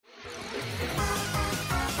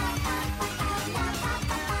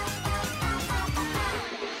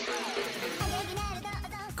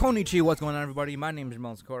Konnichiwa, what's going on, everybody? My name is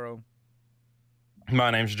Mel Scoro, My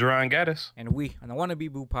name's Duran Gaddis. and we on the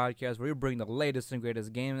Wannabe Boo podcast, where we bring the latest and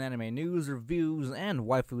greatest game and anime news, reviews, and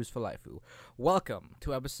waifus for life. Welcome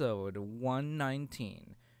to episode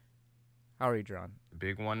 119. How are you, Duran?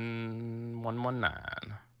 Big 1119.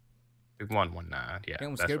 Big 119. Yeah,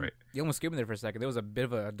 that's right. You almost scared me there for a second. There was a bit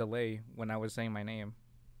of a delay when I was saying my name.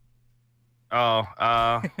 Oh,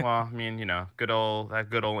 well, I mean, good old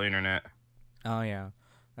internet. Oh yeah,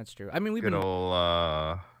 that's true. I mean, we've Good been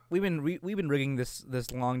old we've been rigging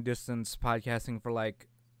this long distance podcasting for like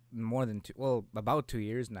more than about 2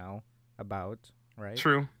 years now. Right?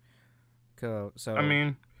 True. So I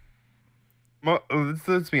mean,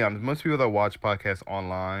 let's be honest. Most people that watch podcasts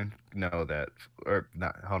online know that, or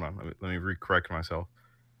not. Hold on, let me correct myself.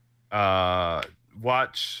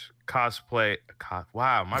 Watch cosplay.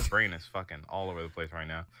 Wow, my brain is fucking all over the place right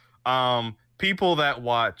now. People that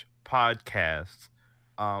watch podcasts,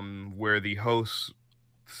 where the hosts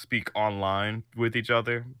speak online with each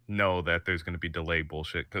other, know that there's going to be delay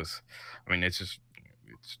bullshit. Because, I mean, it's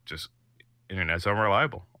just internet's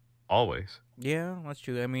unreliable, always. yeah, that's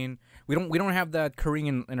true. I mean, we don't have that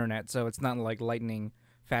Korean internet, so it's not like lightning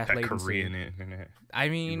fast That latency. Korean internet. I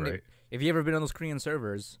mean, Right. if you ever been on those Korean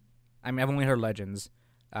servers, I mean, I've only heard legends,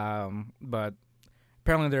 but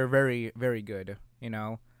apparently they're very, very good. You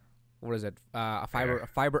know, what is it? A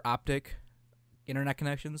fiber optic internet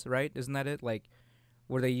connections, right? Isn't that it? Like,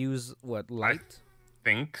 where they use light?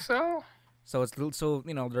 Think so. So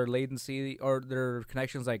their latency or their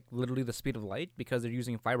connections like literally the speed of light because they're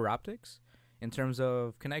using fiber optics in terms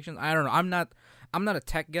of connections. I don't know. I'm not a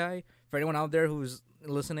tech guy. For anyone out there who's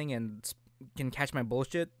listening and can catch my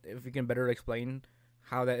bullshit, if you can better explain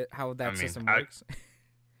how that system works.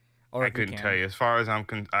 Or I couldn't tell you. As far as I'm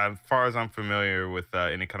familiar with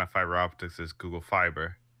any kind of fiber optics, is Google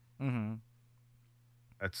Fiber. Mm-hmm.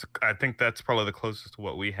 I think that's probably the closest to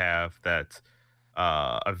what we have that's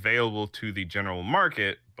available to the general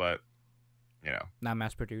market, but Not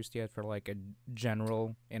mass produced yet for like a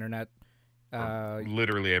general internet.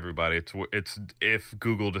 Literally everybody. It's if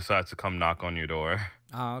Google decides to come knock on your door.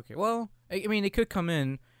 Oh, okay. Well, I mean, it could come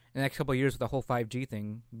in the next couple of years with the whole 5G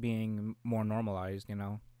thing being more normalized. You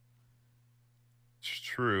know. It's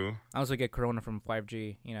true. I also get corona from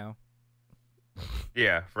 5G. You know.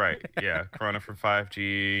 Yeah, right. Yeah, corona from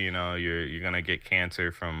 5G. You're gonna get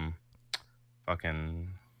cancer from fucking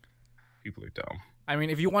people are dumb. I mean,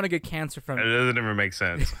 if you want to get cancer from, It doesn't even make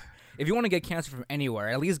sense. if you want to get cancer from anywhere,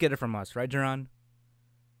 at least get it from us, right, Duran?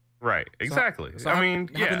 Right. Exactly. so I how mean,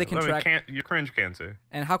 can they contract- your cringe cancer.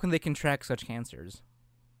 And how can they contract such cancers?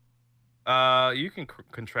 You can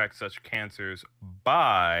contract such cancers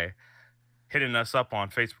by hitting us up on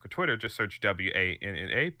Facebook or Twitter. Just search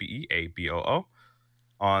WANNABEABOO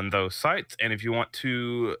on those sites. And if you want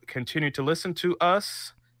to continue to listen to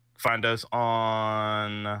us, find us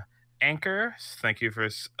on Anchor. Thank you for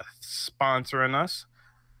sponsoring us,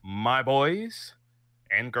 my boys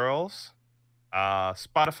and girls.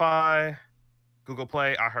 Spotify, Google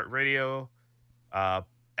Play, iHeartRadio,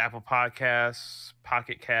 Apple Podcasts,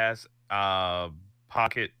 Pocket Casts, Podcast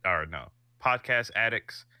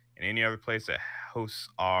Addicts, and any other place that hosts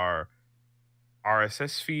our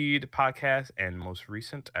RSS feed, podcast, and most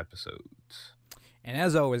recent episodes. And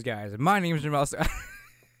as always, guys, my name is Jamal.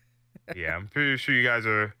 Yeah, I'm pretty sure you guys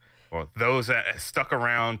those that stuck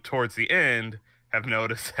around towards the end have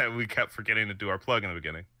noticed that we kept forgetting to do our plug in the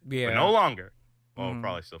beginning. Yeah. But no longer. Well, we'll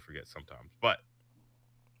probably still forget sometimes, but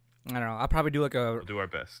I don't know. I'll probably do like we'll do our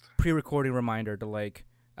best. pre-recording reminder to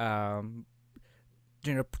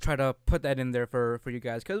try to put that in there for you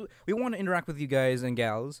guys, because we want to interact with you guys and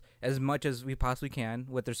gals as much as we possibly can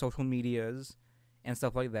with their social medias and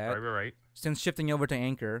stuff like that. Right. Since shifting over to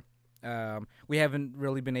Anchor, we haven't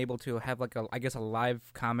really been able to have like a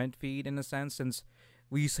live comment feed in a sense, since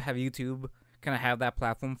we used to have YouTube kind of have that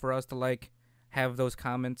platform for us to like have those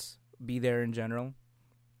comments be there in general.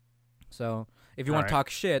 So if you want to talk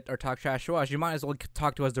shit or talk trash to us, you might as well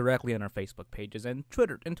talk to us directly on our Facebook pages and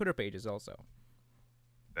Twitter pages also.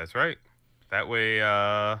 That's right. That way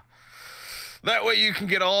you can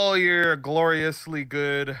get all your gloriously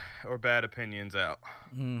good or bad opinions out.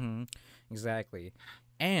 Mm-hmm. Exactly.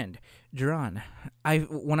 And Duran,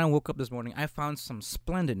 when I woke up this morning, I found some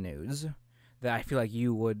splendid news that I feel like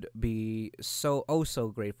you would be so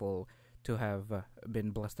grateful to have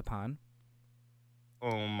been blessed upon.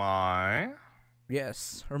 Oh my.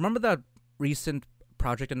 Yes. Remember that recent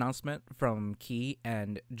project announcement from Key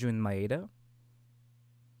and Jun Maeda?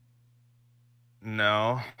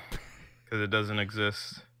 No, because it doesn't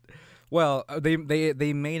exist. Well, they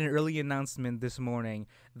made an early announcement this morning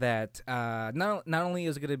that not only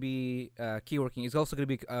is it going to be Key working, it's also going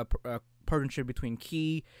to be a partnership between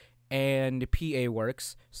Key and PA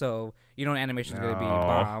Works. So animation is going to be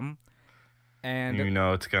bomb, and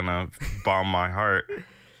it's gonna bomb my heart.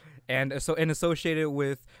 And associated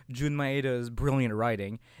with Jun Maeda's brilliant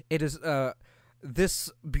writing, it is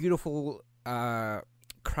this beautiful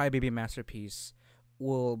crybaby masterpiece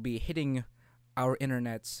will be hitting our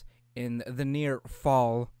internets in the near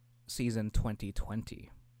fall season 2020.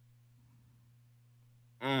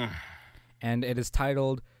 And it is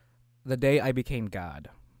titled The Day I Became God.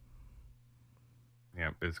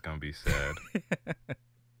 Yep, it's gonna be sad.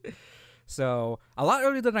 So, a lot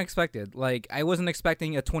earlier than I expected. Like, I wasn't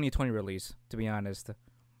expecting a 2020 release, to be honest.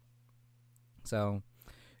 So,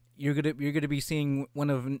 you're gonna be seeing one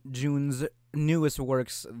of Jun's newest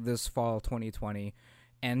works this fall 2020.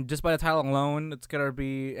 And just by the title alone, it's gonna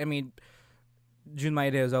be, I mean, Jun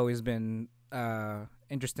Maeda has always been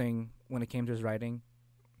interesting when it came to his writing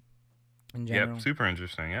in general. Yep, super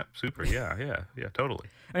interesting. Yep, super. Yeah, totally.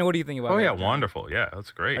 I mean, what do you think about that? Oh, yeah, wonderful. Yeah,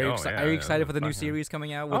 that's great. Are you excited for the new series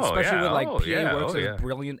coming out? Especially with, like, PA Works'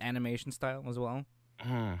 brilliant animation style as well?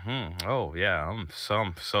 Mm-hmm. Oh, yeah. I'm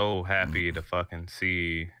so happy to fucking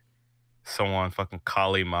see someone fucking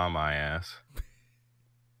Kali Ma my ass.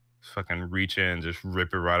 Just fucking reach in and just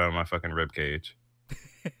rip it right out of my fucking rib cage.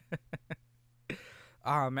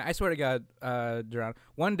 Man, I swear to God, Duran,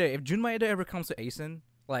 one day, if Jun Maeda ever comes to ASIN,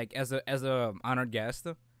 like, as a honored guest,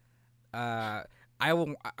 I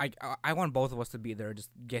want both of us to be there,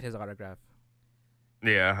 just get his autograph.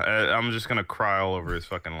 Yeah, I'm just gonna cry all over his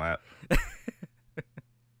fucking lap.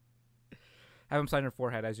 Have him sign your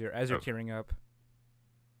forehead as you're tearing up.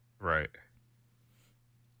 Right.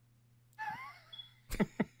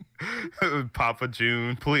 Papa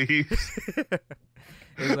June, please.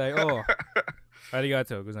 He's like, oh,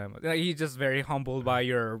 arigato gozaimasu. Like, he's just very humbled by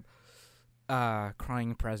your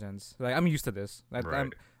crying presence. Like, I'm used to this.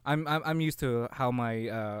 Right. I'm used to how my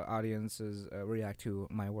audiences react to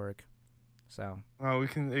my work. So. Well, we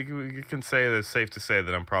can say that it's safe to say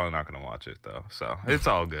that I'm probably not gonna watch it though. So it's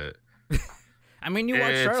all good. I mean, you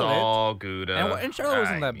watched Charlotte. It's all good. And Charlotte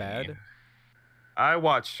wasn't that bad. I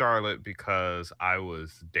watched Charlotte because I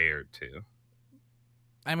was dared to.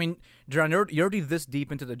 I mean, John, you're already this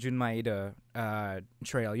deep into the Jun Maeda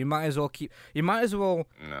trail. You might as well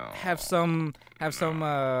have some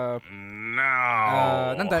not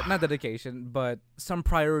dedication, but some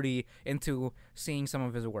priority into seeing some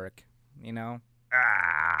of his work.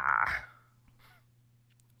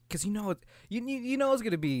 Because you know it's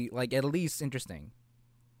gonna be like at least interesting.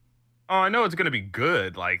 Oh, I know it's gonna be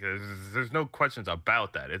good. Like there's no questions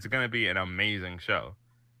about that. It's gonna be an amazing show.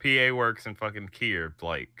 PA Works and fucking Kier,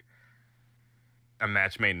 like a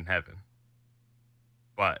match made in heaven.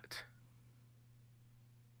 But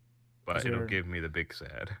it'll give me the big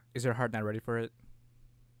sad. Is your heart not ready for it?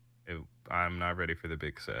 I'm not ready for the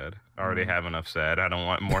big sad. I already have enough sad. I don't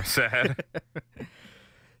want more sad.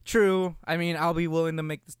 True. I mean, I'll be willing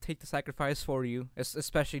to take the sacrifice for you,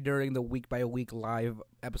 especially during the week by week live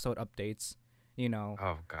episode updates.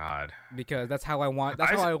 Oh God. Because that's how I want.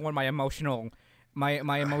 That's how I want my emotional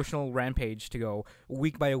rampage to go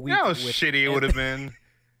week by week. You know how shitty it would have been.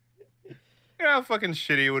 You know how fucking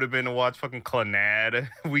shitty it would have been to watch fucking Clannad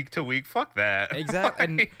week to week. Fuck that.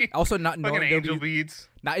 Exactly. And also not knowing fucking Angel Beats.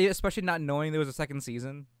 Especially not knowing there was a second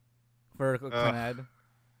season for Clannad.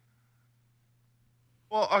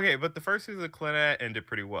 Well, okay, but the first season of Clannad ended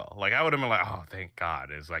pretty well. Like I would have been like, oh, thank God,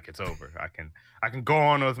 it's over. I can go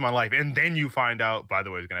on with my life, and then you find out, by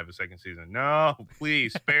the way, he's gonna have a second season. No,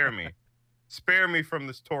 please spare me, spare me from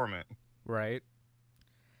this torment. Right.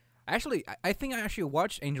 Actually, I think I actually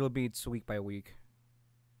watched Angel Beats week by week.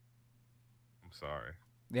 I'm sorry.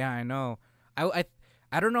 Yeah, I know. I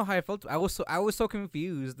don't know how I felt. I was so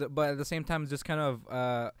confused, but at the same time, just kind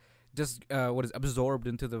of absorbed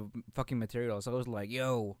into the fucking material. So I was like,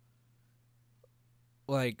 yo,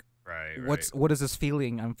 like, what is this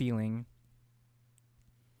feeling I'm feeling?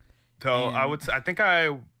 So I think I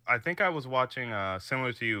was watching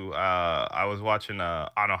similar to you. I was watching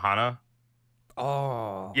Anohana.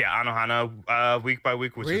 Oh. Yeah, Anohana week by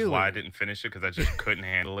week, which is why I didn't finish it because I just couldn't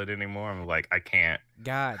handle it anymore. I'm like, I can't.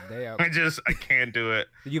 God damn. I can't do it.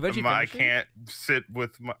 Did you eventually finish I can't sit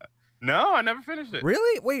with my. No, I never finished it.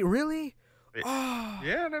 Really? Wait, really?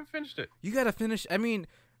 Yeah, I never finished it. You gotta finish. I mean,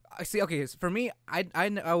 I see. Okay, so for me, I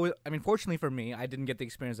mean, fortunately for me, I didn't get the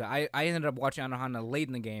experience. I ended up watching Anohana late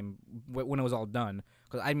in the game when it was all done.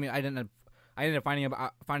 Because I mean, I ended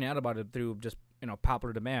up finding out about it through just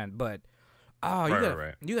popular demand. But you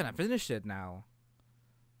gotta finish it now.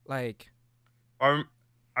 Like, I, rem-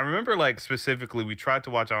 I remember like specifically we tried to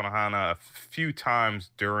watch Anohana a few times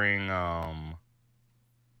during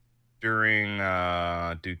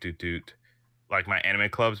doot like my anime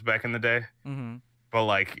clubs back in the day. mm-hmm. But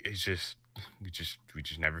like it's just we just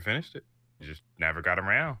never finished it. We just never got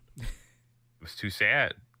around. It was too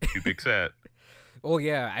sad. Too big sad. Oh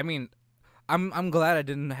yeah, I mean, I'm glad I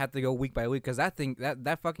didn't have to go week by week because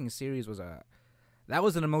that fucking series was that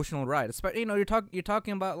was an emotional ride. Especially, you're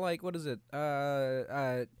talking about like what is it?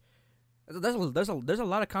 There's a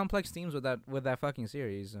lot of complex themes with that fucking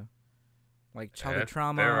series, like childhood There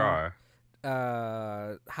trauma,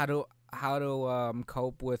 are. how to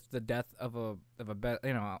cope with the death of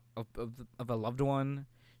of a loved one,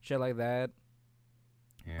 shit like that.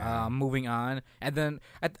 Yeah. Moving on, and then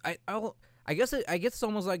I guess it's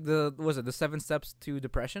almost like the 7 steps to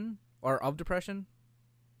depression or of depression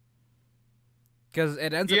because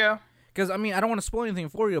it ends up Yeah. because I mean I don't want to spoil anything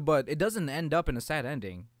for you, but it doesn't end up in a sad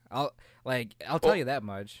ending. I'll tell Well, you that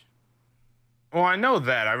much. well, I know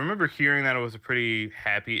that. I remember hearing that it was a pretty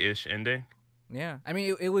happy-ish ending, Yeah, I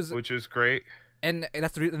mean it was, which is great. and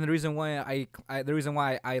that's the reason why the reason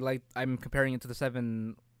why I'm comparing it to the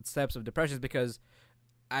 7 steps of depression is because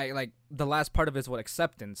I like the last part of it is what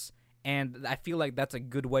acceptance, and I feel like that's a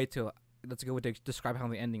good way to describe how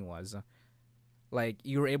the ending was. Like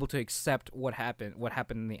you were able to accept what happened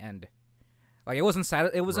in the end. Like it wasn't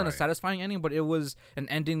a Right. satisfying ending, but it was an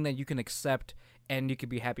ending that you can accept and you could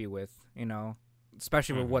be happy with,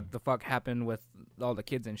 especially with Mhm. what the fuck happened with all the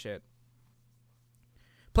kids and shit.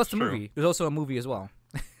 Plus the True. movie. There's also a movie as well.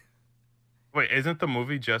 Wait, uh isn't the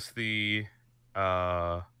movie just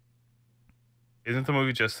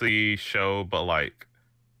the show but like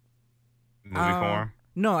movie Uh, form?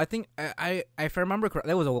 no, I think if I remember correctly,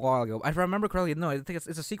 that was a while ago. If I remember correctly, no, I think it's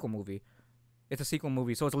a sequel movie. It's a sequel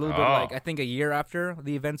movie, so it's a little bit like Oh. I think a year after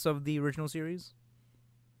the events of the original series.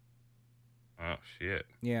 Oh shit.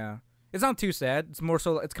 Yeah, it's not too sad. It's more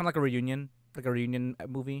so it's kind of like a reunion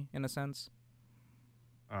movie in a sense.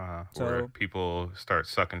 Where So, people start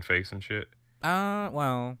sucking face and shit.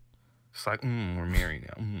 well, It's like, we're married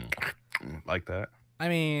now. Like that. I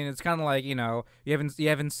mean, it's kind of like you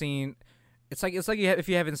haven't seen. It's like if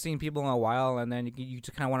you haven't seen people in a while, and then you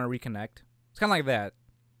just kind of want to reconnect. It's kind of like that.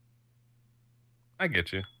 I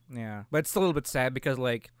get you. Yeah, but it's still a little bit sad because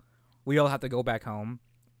like we all have to go back home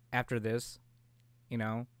after this.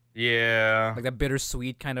 Yeah. Like that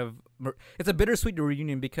bittersweet kind of. It's a bittersweet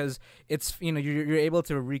reunion because it's you're able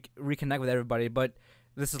to reconnect with everybody, but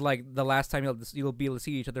this is like the last time you'll be able to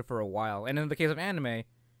see each other for a while. And in the case of anime,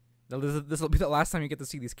 this will be the last time you get to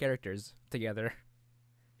see these characters together.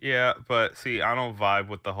 Yeah, but see, I don't vibe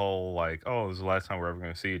with the whole like, oh, this is the last time we're ever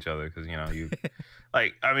going to see each other because you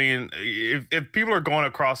like, I mean, if people are going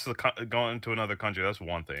across going to another country, that's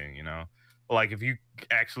one thing. But, like if you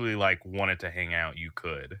actually like wanted to hang out, you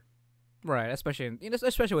could. Right, especially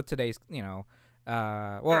with today's well,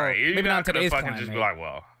 Right, you're maybe not not gonna today's fucking climate. just be like,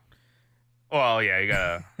 well, yeah, you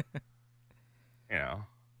gotta, you know.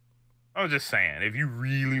 I was just saying, if you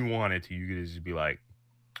really wanted to, you could just be like,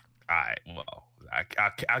 all right, well,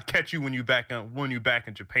 I'll catch you when you back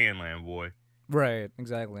in Japan land, boy Right,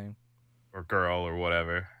 exactly. or girl or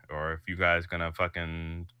whatever, or if you guys gonna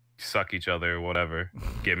fucking suck each other or whatever,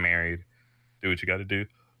 get married, do what you got to do.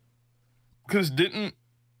 Because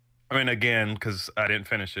I didn't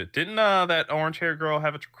finish it. Didn't that orange hair girl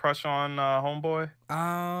have a crush on Homeboy?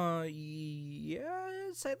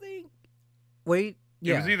 Yes, I think. Wait, It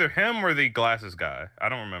yeah. was either him or the glasses guy. I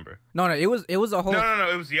don't remember. No, it was a whole No.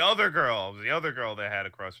 It was the other girl. It was the other girl that had a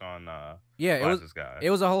crush on yeah, glasses guy. it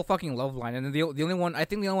was a whole fucking love line, and the only one I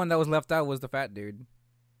think the only one that was left out was the fat dude.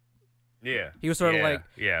 Yeah. He was sort of like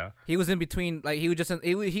Yeah. he was in between, like he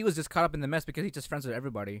was just caught up in the mess because he just friends with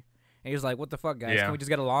everybody, and he was like, "What the fuck, guys? Yeah. Can we just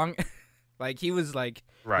get along?" Like he was like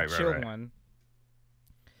Right. the chill Right. one.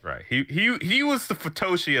 Right. He was the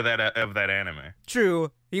Futoshi of that anime.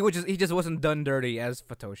 True, he just wasn't done dirty as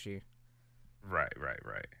Futoshi. Right.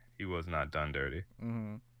 He was not done dirty.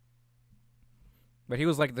 Mm-hmm. But he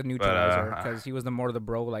was like the neutralizer because he was the more of the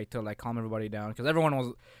bro, like to like calm everybody down. Because everyone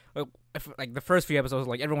was, like the first few episodes,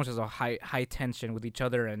 like everyone was just a high tension with each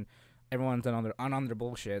other, and everyone's on their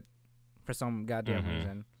bullshit for some goddamn Mhm.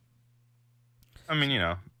 reason. I mean,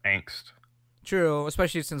 angst. True,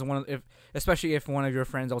 especially if one of your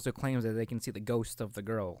friends also claims that they can see the ghost of the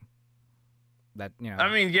girl. That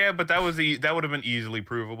I mean, yeah, but that would have been easily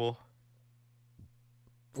provable.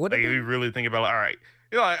 would Like it if be? you really think about it, all right.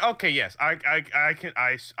 You're like, okay, yes, I can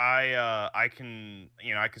I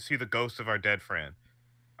can see the ghost of our dead friend.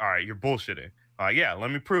 All right, you're bullshitting. Yeah,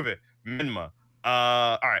 let me prove it. Minma.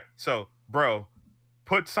 All right, so bro,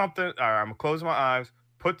 put something. All right, I'm gonna close my eyes.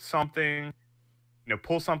 Put something.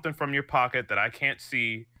 Pull something from your pocket that I can't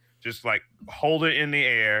see. Just like hold it in the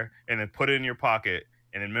air and then put it in your pocket,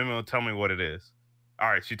 and then Mimi will tell me what it is. All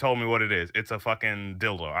right, she told me what it is. It's a fucking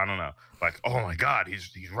dildo. I don't know. Like, oh my god, he's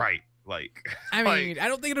right. Like, I mean, I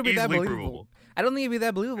don't think it'll be that believable. Provable. I don't think it'd be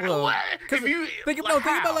that believable. Because you think about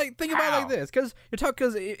it like this. Because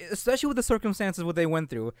especially with the circumstances what they went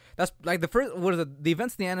through. That's like the first. What is it? The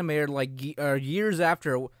events in the anime are like years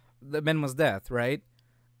after the Menma's death, right?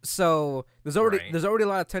 So there's already a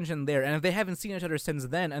lot of tension there, and if they haven't seen each other since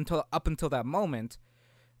then up until that moment,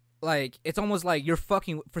 like it's almost like you're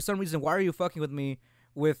fucking for some reason. Why are you fucking with me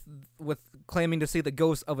with claiming to see the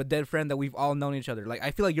ghost of a dead friend that we've all known each other? Like I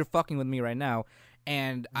feel like you're fucking with me right now,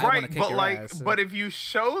 and I want to kick your ass. But if you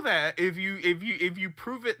show that, if you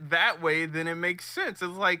prove it that way, then it makes sense.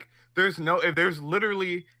 It's like if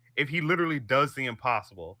he literally does the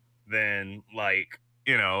impossible, then like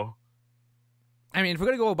I mean, if we're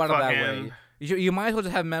gonna go about it that way, you might as well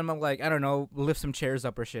just have Menma like I don't know, lift some chairs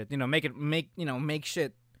up or shit. Make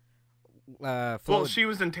shit. Float. Well, she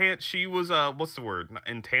was She was what's the word?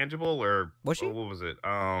 Intangible or was she? What was it?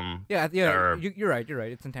 Yeah. You're right.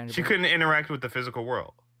 It's intangible. She couldn't interact with the physical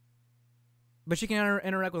world. But she can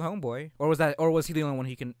interact with Homeboy, or was he the only one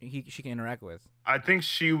she can interact with? I think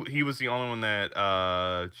he was the only one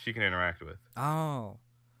that she can interact with. Oh.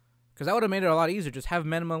 Because that would have made it a lot easier. Just have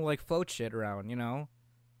Menma like float shit around,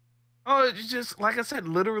 Oh, it's just like I said,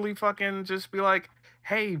 literally fucking just be like,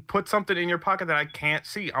 hey, put something in your pocket that I can't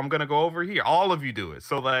see. I'm gonna go over here. All of you do it.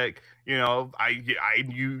 So like,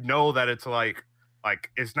 that it's like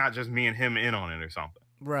it's not just me and him in on it or something.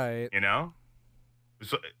 Right.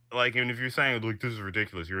 So like, even if you're saying like this is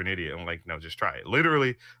ridiculous, you're an idiot. I'm like, no, just try it.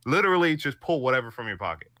 Literally, just pull whatever from your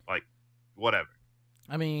pocket, like whatever.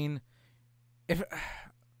 I mean,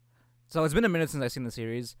 So it's been a minute since I've seen the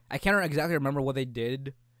series. I can't exactly remember what they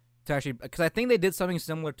did to actually, because I think they did something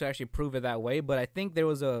similar to actually prove it that way, but I think there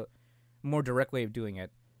was a more direct way of doing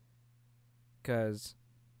it. Because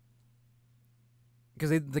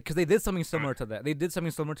they did something similar to that. They did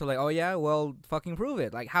something similar to like, oh yeah, well, fucking prove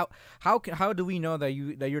it. Like how do we know that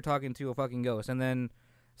you're talking to a fucking ghost? And then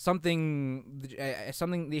he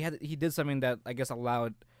did something that I guess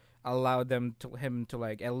allowed him to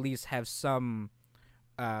like at least have some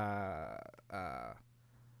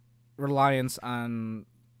reliance on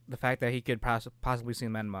the fact that he could possibly see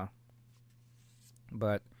Menma.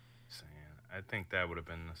 But I think that would have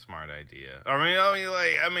been a smart idea.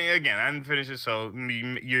 I mean, again, I didn't finish it, so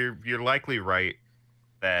you're likely right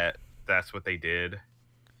that that's what they did.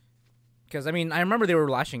 Because I mean, I remember they were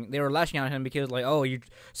lashing out at him because like, oh, you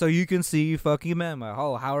can see fucking Menma.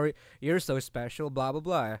 Oh, you're so special, blah blah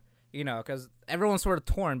blah. Because everyone's sort of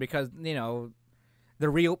torn because the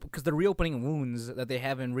reopening wounds that they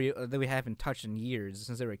haven't touched in years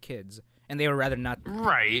since they were kids, and they would rather not.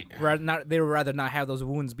 Right. They would rather not have those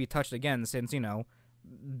wounds be touched again, since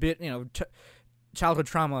childhood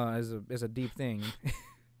trauma is a deep thing.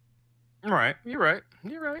 Right. You're right.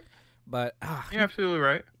 But you're absolutely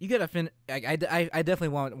right. You gotta I definitely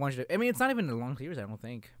want you to. I mean, it's not even a long series. I don't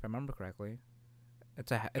think, if I remember correctly.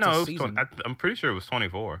 It's a season. I'm pretty sure it was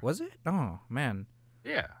 24. Was it? Oh man.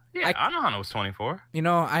 Yeah, Anohana was 24.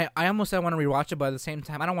 I almost said I want to rewatch it, but at the same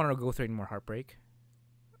time, I don't want to go through any more heartbreak.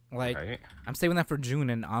 Like, right. I'm saving that for June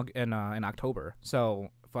and in October. So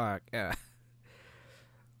fuck. Yeah.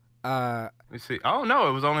 Let me see. Oh no,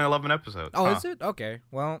 it was only 11 episodes. Oh, is it? Okay.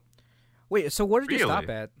 Well, wait. So where did you stop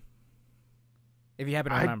at? If you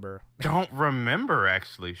happen to remember. I don't remember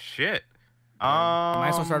actually. Shit. Might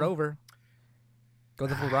as well start over. Go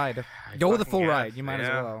the full ride. Go the full ride. You might as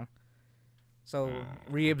well. So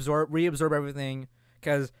reabsorb everything,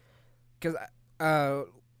 because with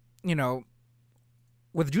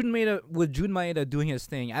Jun Maeda doing his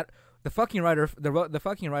thing, the fucking writer for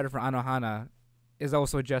Anohana is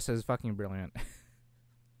also just as fucking brilliant.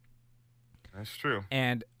 That's true.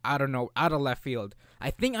 And I don't know, out of left field, I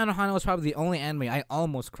think Anohana was probably the only anime I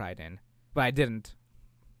almost cried in, but I didn't.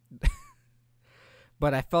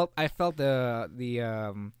 But I felt the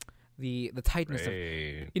tightness of,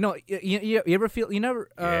 you ever feel, you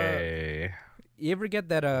ever get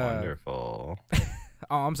that wonderful.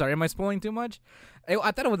 Oh, I'm sorry, am I spoiling too much?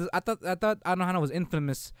 I thought Anohana was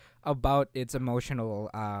infamous about its emotional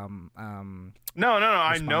No, response.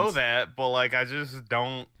 I know that, but like I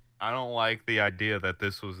don't like the idea that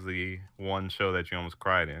this was the one show that you almost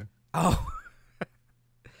cried in. Oh.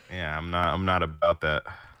 Yeah, I'm not about that.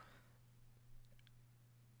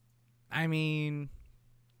 I mean,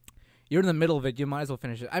 you're in the middle of it. You might as well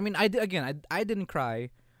finish it. I mean, I didn't cry.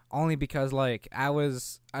 only because like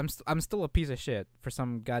I'm still a piece of shit for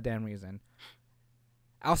some goddamn reason.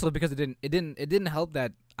 Also because it didn't help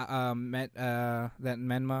that that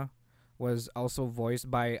Menma was also voiced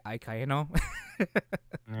by Aikaino.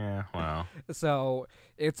 Yeah, wow. So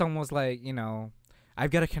it's almost like,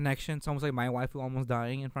 I've got a connection. It's almost like my wife who almost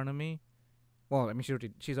dying in front of me. Well, I mean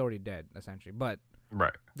she's already dead essentially, but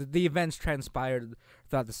Right. the events transpired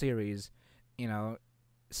throughout the series,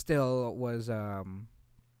 still was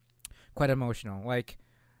quite emotional. Like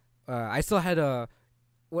I still had a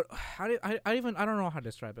what how do I don't know how to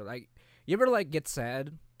describe it. Like you ever like get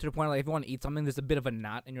sad to the point like if you want to eat something there's a bit of a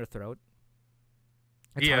knot in your throat.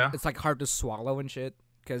 It's Yeah. hard, it's like hard to swallow and shit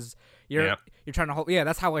because you're Yep. you're trying to hold. Yeah,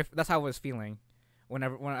 that's how I was feeling when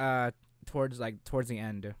towards the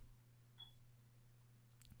end.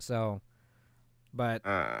 So, but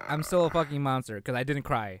I'm still a fucking monster because I didn't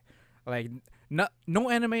cry. Like no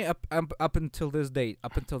anime up until this date,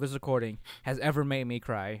 up until this recording, has ever made me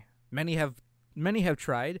cry. Many have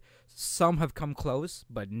tried. Some have come close,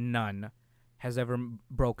 but none has ever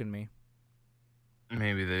broken me.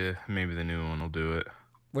 Maybe the new one will do it.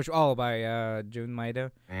 By Jun Maeda.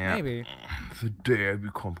 Yeah. Maybe. The day I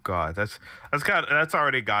become God. That's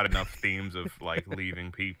already got enough themes of like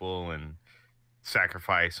leaving people and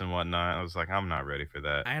sacrifice and whatnot. I was like, I'm not ready for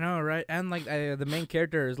that. I know, right? And like the main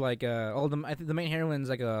character is like I think the main heroine's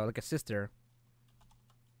like a sister.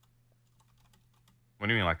 What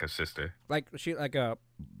do you mean, like a sister? Like she like a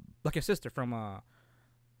sister from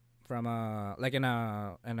like in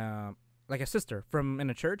a sister from in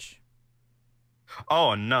a church.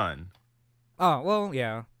 Oh, a nun. Oh well,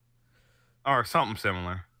 yeah, Or something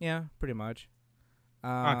similar. yeah, pretty much.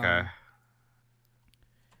 Okay.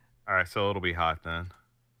 All right, so it'll be hot then.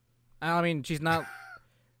 I mean, she's not.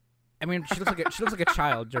 I mean, she looks like a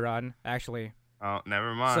child, Duran. Actually, Oh,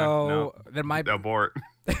 never mind. so No. there might Abort.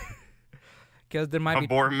 because there might be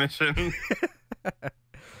Abort mission.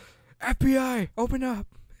 FBI, open up.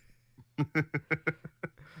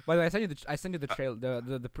 By the way, I sent you the trailer,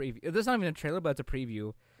 the preview. It's not even a trailer, but it's a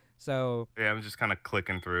preview. So Yeah, I'm just kind of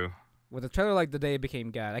clicking through. with a trailer like The Day It Became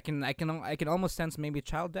God, I can almost sense maybe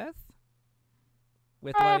child death.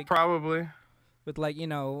 With Probably.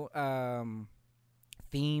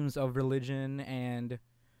 themes of religion and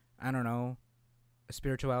I don't know,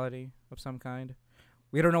 spirituality of some kind.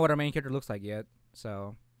 We don't know what our main character looks like yet,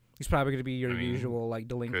 so he's probably gonna be your usual like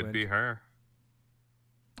delinquent. Could be her.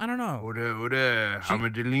 I don't know. Oda. I'm a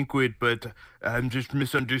delinquent, but I'm just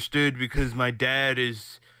misunderstood because my dad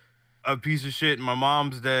is a piece of shit and my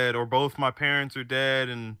mom's dead, or both my parents are dead,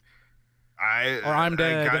 and I'm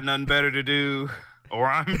dead. I got nothing better to do, or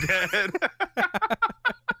I'm dead.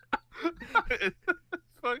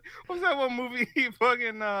 What's that one movie?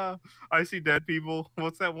 Fucking I See Dead People.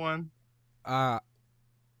 What's that one? Uh,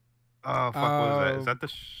 Oh fuck! What was that? Is that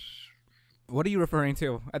the? what are you referring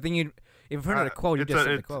to? I think if you've heard of the quote, you just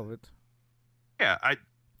said the quote. Yeah, I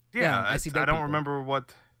See Dead I don't People. remember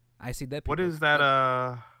what. I See Dead What People. is that?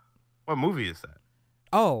 What movie is that?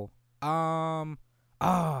 Oh,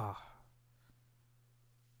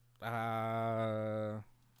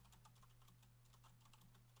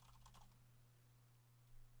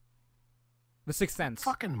 The Sixth Sense.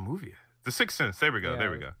 Fucking movie. The Sixth Sense. There we go. Yeah,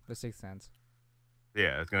 There we go. The Sixth Sense.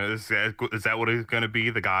 Yeah, is that what it's gonna be?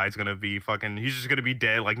 The guy's gonna be fucking. He's just gonna be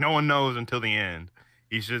dead. Like no one knows until the end.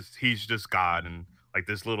 He's just God, and like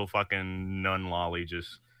this little fucking nun lolly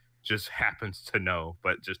just happens to know,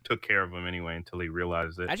 but just took care of him anyway until he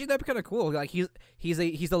realized it. Actually, that'd be kind of cool. Like he's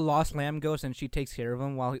a lost lamb ghost, and she takes care of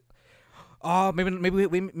him while.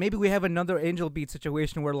 Maybe we have another Angel Beat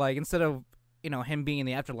situation where like instead of him being in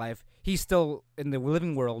the afterlife, he's still in the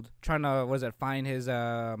living world trying to find his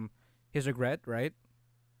regret, right?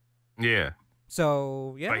 Yeah.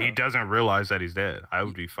 So yeah, But he doesn't realize that he's dead. I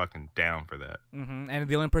would be fucking down for that. And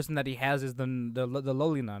the only person that he has is the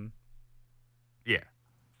lowly nun. Yeah.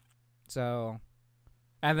 So,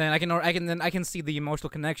 and then I can see the emotional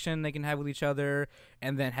connection they can have with each other,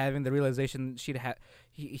 and then having the realization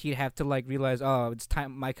he'd have to like realize, oh, it's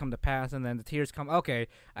time might come to pass, and then the tears come. Okay,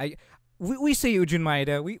 we see you, Jun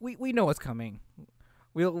Maeda. We know what's coming.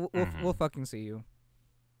 We'll fucking see you.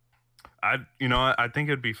 I think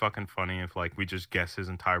it'd be fucking funny if like we just guess his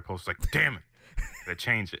entire post. Like, damn it, they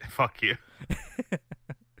changed it. Fuck you.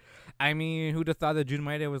 I mean, who'd have thought that Jun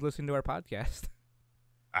Maeda was listening to our podcast?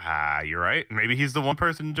 You're right. Maybe he's the one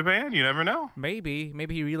person in Japan. You never know. Maybe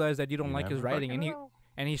he realized that you don't like his writing,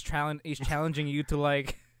 and he's challenging you to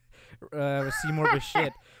like see more of his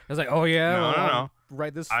shit. I was like, oh yeah, no.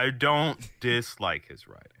 Write this. I don't dislike his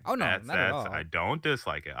writing. Oh no, not at all. I don't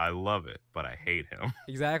dislike it. I love it, but I hate him.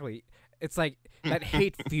 Exactly. it's like that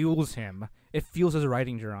hate fuels him. It fuels his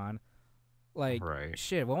writing, Jiran. Like Right.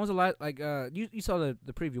 shit. When was the last? Like you saw the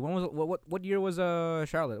preview. When was what year was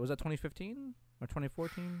Charlotte? Was that 2015 or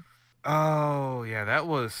 2014? Oh yeah, that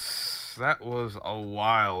was a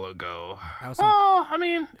while ago. That was some, Well, I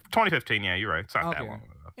mean, 2015. Yeah, you're right. It's not that okay. long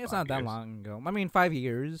ago. It's 5 not that years. long ago. I mean, 5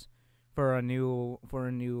 years for a new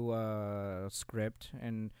script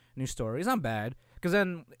and new story. It's not bad because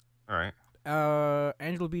then All right.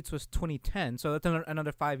 Angel Beats was 2010, so that's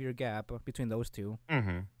another 5 year gap between those two.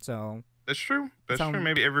 Mm-hmm. So That's true. That's Sound- true.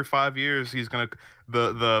 Maybe every 5 years he's gonna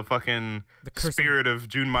the fucking the curse spirit of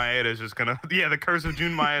Jun Maeda is just gonna the curse of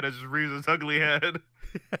Jun Maeda just rears its ugly head.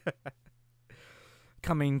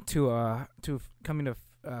 coming to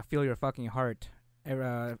feel your fucking heart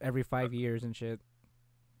every 5 years and shit.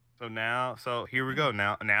 So here we go.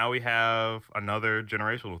 Now we have another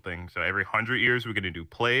generational thing. So every 100 years we're gonna do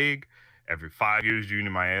plague. Every 5 years Jun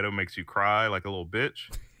Maeda makes you cry like a little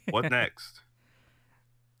bitch. What next?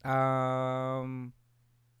 Another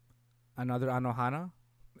Anohana.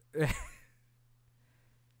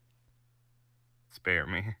 Spare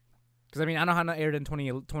me. Because I mean, Anohana aired in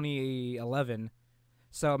 2011,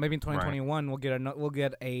 so maybe in 2021 we'll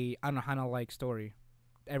get a Anohana like story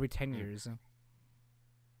every 10 years.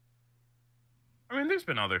 I mean, there's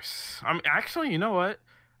been others. I mean, actually, you know what?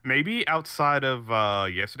 Maybe outside of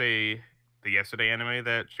the yesterday anime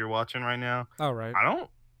that you're watching right now, All right. I don't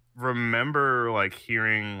remember like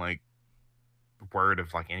hearing like word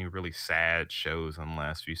of like any really sad shows in the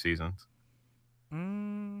last few seasons.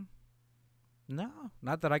 No,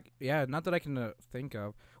 not that I can think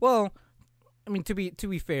of. Well, I mean to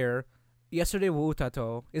be fair, Yesterday wa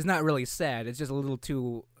Utato is not really sad. It's just a little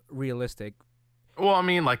too realistic. Well, I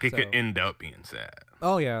mean, like it So- could end up being sad.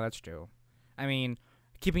 Oh yeah, that's true. I mean,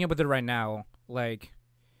 keeping up with it right now, like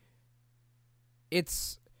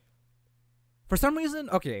it's for some reason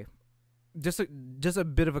okay. Just a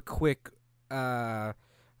bit of a quick I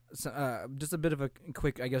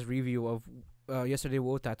guess review of Yesterday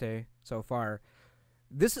wa Utate so far.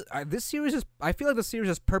 This series is I feel like the series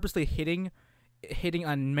is purposely hitting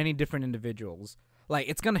on many different individuals. Like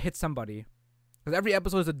it's gonna hit somebody. Because every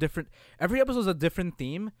episode is a different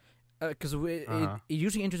theme. Because it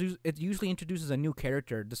usually introduces a new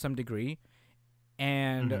character to some degree,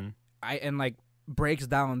 and Mhm. like breaks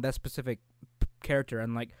down that specific character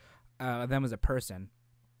and like them as a person.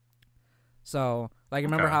 So like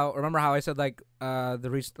remember how I said like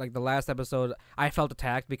the last episode I felt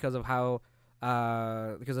attacked because of how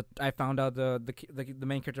because I found out the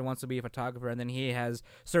main character wants to be a photographer and then he has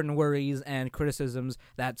certain worries and criticisms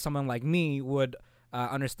that someone like me would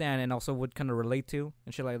understand and also would kind of relate to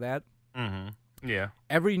and shit like that. Yeah.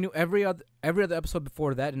 Every other episode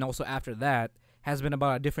before that and also after that has been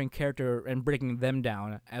about a different character and breaking them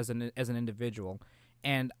down as an individual,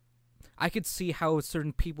 and I could see how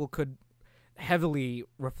certain people could heavily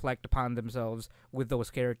reflect upon themselves with those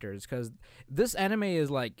characters because this anime is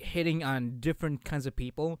like hitting on different kinds of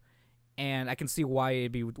people, and I can see why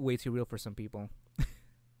it'd be way too real for some people.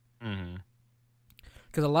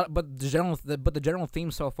 Because the general theme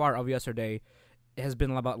so far of Yesterday has been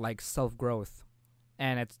about like self-growth,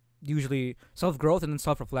 and it's usually self-growth and then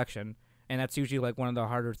self-reflection, and that's usually like one of the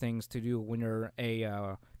harder things to do when you're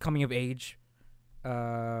a coming of age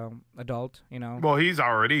adult, you know. Well, he's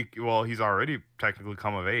already technically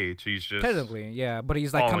come of age. He's just Technically, yeah, but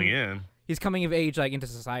he's like falling in. He's coming of age like into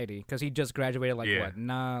society because he just graduated like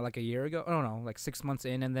Yeah. like a year ago. I don't know, like 6 months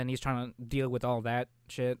in, and then he's trying to deal with all that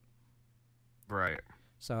shit. Right.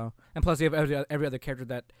 So, and plus you have every other character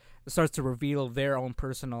that starts to reveal their own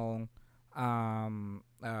personal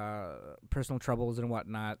troubles and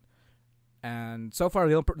whatnot. And so far,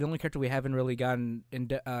 the only character we haven't really gotten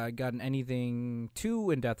anything too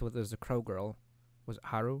in depth with is the Crow Girl. Was it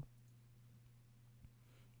Haru?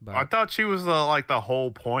 But I thought she was the whole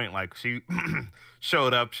point. Like she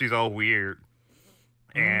showed up, she's all weird,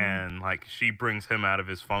 and like she brings him out of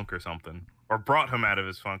his funk or something, or brought him out of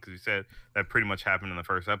his funk because he said that pretty much happened in the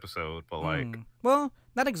first episode. But like, well,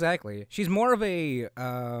 not exactly. She's more of a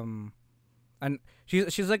and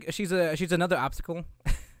she's another obstacle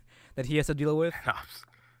that he has to deal with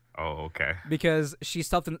oh okay. because she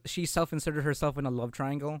self-inserted herself in a love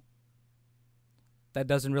triangle that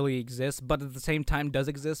doesn't really exist, but at the same time does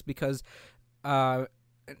exist because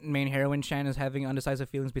main heroine Shan is having undecisive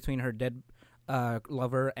feelings between her dead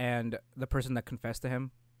lover and the person that confessed to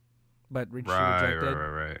him, but she rejected.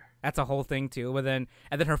 Right. That's a whole thing too. But then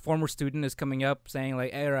her former student is coming up saying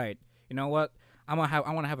like, "Hey, right, you know what? I want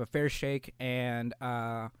to have a fair shake, and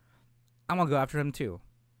I'm gonna go after him too."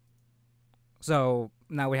 So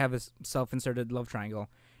now we have this self-inserted love triangle,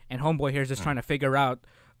 and homeboy here is just trying to figure out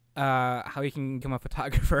how he can become a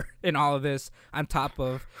photographer in all of this on top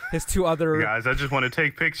of his two other Guys, I just want to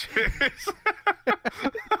take pictures.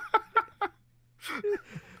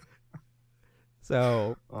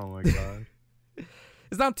 So oh my god.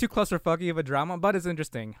 It's not too clusterfucky of a drama, but it's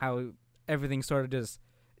interesting how everything sort of just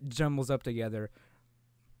jumbles up together.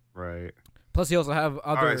 Right. Plus, you also have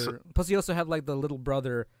other. Right, so- plus, you also have like the little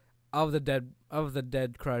brother of the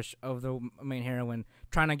dead crush of the main heroine,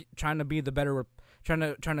 trying to be the better, trying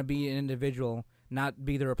to be an individual, not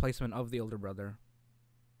be the replacement of the older brother.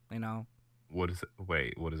 You know. What is it?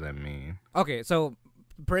 Wait, what does that mean? Okay, so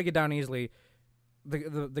break it down easily.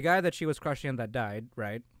 The guy that she was crushing on that died,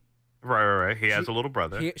 right? Right. He has a little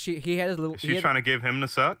brother. He had his little. She's trying to give him the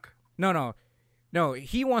suck? No.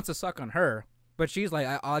 He wants to suck on her, but she's like,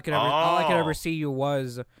 all I could ever see you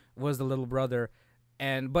was the little brother,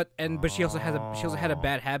 but she also had a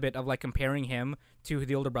bad habit of like comparing him to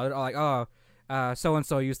the older brother. Like, so and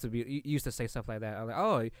so used to say stuff like that. I was like,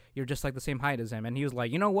 oh, you're just like the same height as him, and he was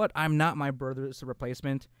like, you know what? I'm not my brother's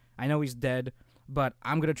replacement. I know he's dead, but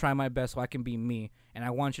I'm gonna try my best so I can be me, and I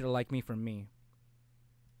want you to like me for me.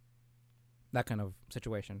 That kind of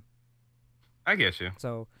situation. I get you.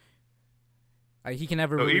 So he can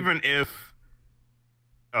never. So really... even if,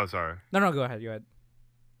 oh sorry. No, go ahead.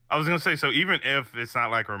 I was gonna say, so even if it's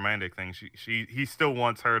not like a romantic thing, he still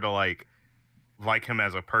wants her to like him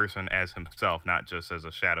as a person, as himself, not just as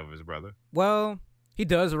a shadow of his brother. Well, he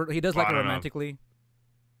does like her romantically.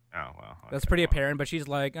 Oh well, okay, that's pretty apparent. But she's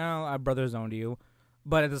like, oh, our brother's owned you,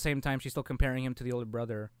 but at the same time, she's still comparing him to the older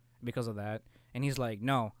brother because of that. And he's like,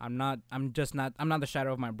 no, I'm not. I'm not the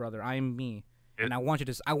shadow of my brother. I am me, and I want you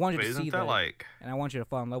to see that, like, and I want you to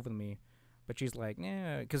fall in love with me. But she's like,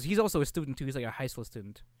 yeah, because he's also a student too. He's like a high school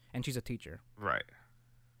student, and she's a teacher. Right.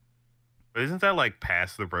 But isn't that like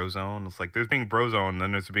past the bro zone? It's like there's being bro zone, and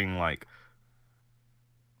then there's being like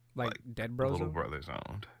dead bro little zone? brother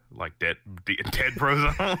zone, like dead bro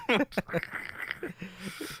zone.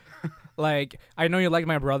 Like, I know you like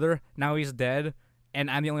my brother. Now he's dead, and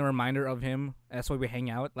I'm the only reminder of him. That's why we hang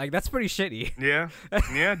out. Like, that's pretty shitty.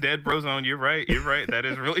 Yeah, dead bro zone. You're right. That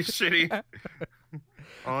is really shitty.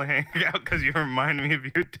 Only hang out because you remind me of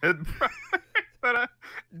your dead brother.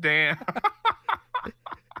 Damn.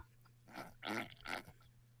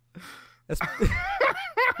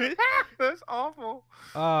 That's awful.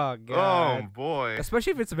 Oh god. Oh boy.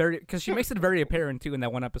 Especially if it's because she makes it very apparent too in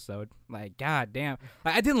that one episode. Like, god damn.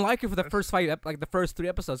 Like, I didn't like her for the first the first 3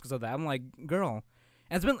 episodes because of that. I'm like, girl.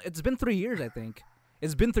 And it's been 3 years, I think.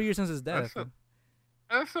 It's been 3 years since his death.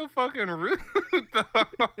 That's so fucking rude, though.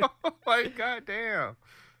 Like, goddamn.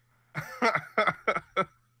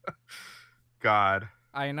 God.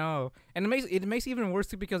 I know, and it makes it even worse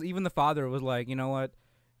too because even the father was like, you know what,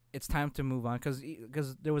 it's time to move on because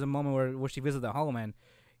there was a moment where she visited the Hollow Man.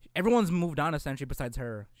 Everyone's moved on essentially besides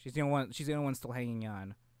her. She's the only one still hanging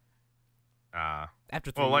on.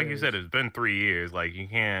 After 3 years. Like you said, it's been 3 years. Like, you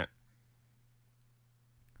can't.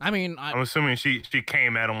 I mean, I'm assuming she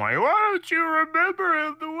came at him like, why don't you remember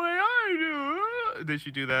him the way I do? Did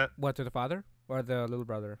she do that? What, to the father or the little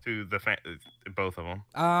brother? To both of them.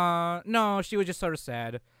 No, she was just sort of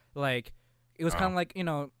sad. Like, it was kind of like,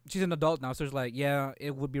 she's an adult now, so it's like, yeah,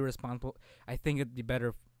 it would be responsible. I think it'd be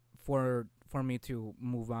better for me to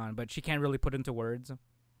move on, but she can't really put into words.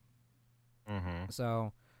 Mm-hmm.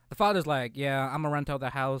 So the father's like, yeah, I'm gonna rent out the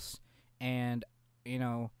house, and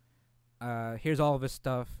here's all of his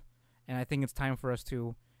stuff, and I think it's time for us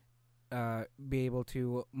to be able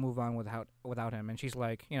to move on without him. And she's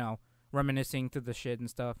like, reminiscing through the shit and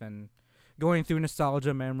stuff, and going through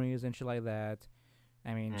nostalgia memories and shit like that.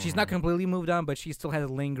 I mean, she's not completely moved on, but she still has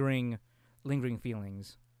lingering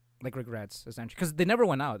feelings, like regrets, essentially, because they never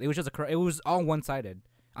went out. It was just it was all one-sided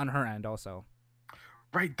on her end, also.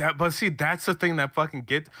 Right. But see, that's the thing that fucking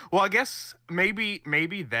gets. Well, I guess maybe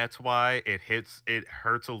that's why it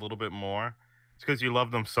hurts a little bit more. It's because you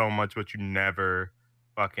love them so much, but you never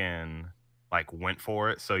fucking like went for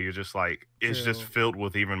it. So you're just like, it's just filled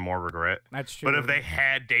with even more regret. That's true. But if they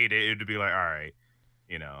had dated, it'd be like, all right,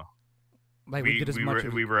 like we did as much.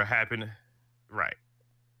 We were happy. Right.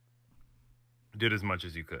 Did as much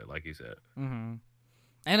as you could, like you said. Mm-hmm.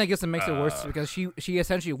 And I guess it makes it worse because she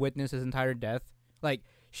essentially witnessed his entire death. Like,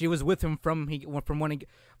 she was with him from when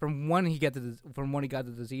he got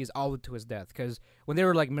the disease all to his death. Because when they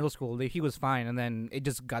were like middle school, he was fine, and then it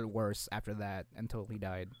just got worse after that until he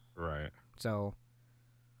died. Right. So,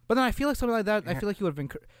 but then I feel like something like that. I feel like he would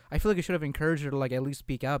have I feel like he should have encouraged her to like at least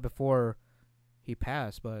speak out before he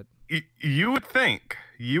passed. But you would think,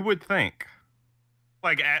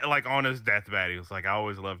 like on his deathbed, he was like, "I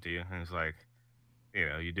always loved you," and it's like,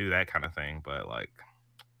 you do that kind of thing, but like,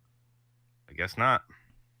 I guess not.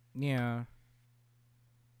 Yeah.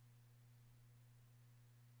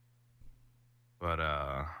 But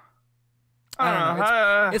I don't I don't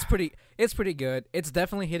know. know. It's pretty good. It's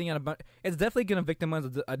definitely hitting on it's definitely gonna victimize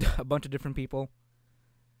a bunch of different people.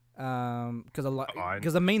 Because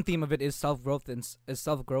the main theme of it is self growth and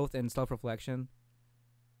self reflection,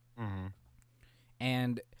 mm-hmm.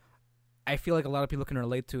 and I feel like a lot of people can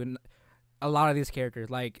relate to a lot of these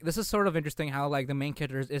characters. Like, this is sort of interesting how like the main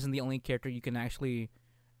character isn't the only character you can actually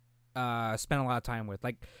spend a lot of time with.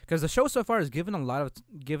 Like, because the show so far has given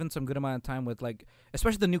some good amount of time with, like,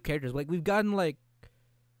 especially the new characters. Like, we've gotten like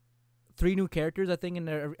 3 new characters, I think,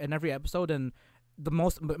 in every episode, and the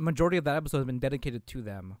majority of that episode has been dedicated to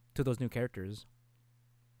them, to those new characters.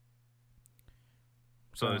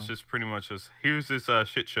 So it's just pretty much just here's this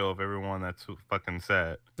shit show of everyone that's fucking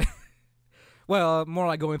sad. Well, more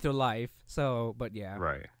like going through life. So, but yeah,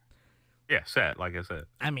 right. Yeah, sad. Like I said.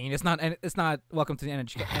 I mean, it's not Welcome to the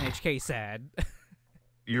NHK sad.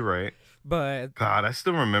 You're right. But God, I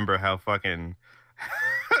still remember how fucking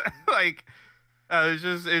like it's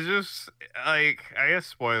just like, I guess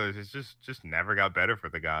spoilers. It's just never got better for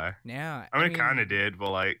the guy. Yeah, I mean it kind of did,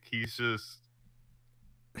 but like he's just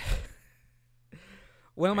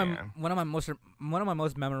one of my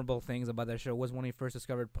most memorable things about that show was when he first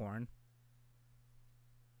discovered porn,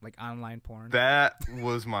 like online porn. That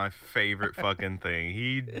was my favorite fucking thing.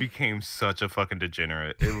 He became such a fucking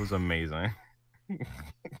degenerate. It was amazing.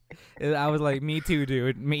 I was like, me too,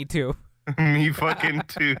 dude. Me too. Me fucking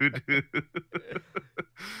too, dude.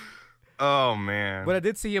 Oh man. But I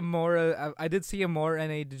did see him more. I did see him more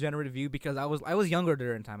in a degenerate view because I was younger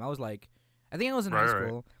during time. I was like, I think I was in high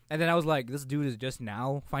school, and then I was like, this dude is just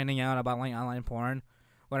now finding out about like online porn.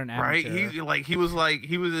 What an amateur. Right? He was like,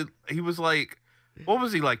 what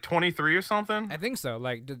was he, like 23 or something? I think so.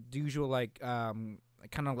 Like the usual like kind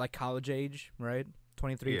of like college age, right?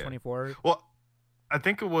 23, Yeah. 24. Well, I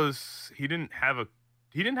think it was he didn't have a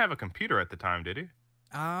computer at the time, did he?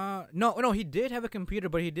 No, he did have a computer,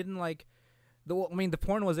 but he didn't like the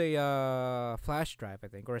porn was a flash drive, I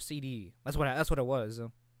think, or a CD. That's what it was.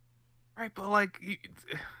 Right, but like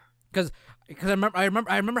Because I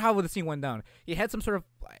remember how the scene went down. He had some sort of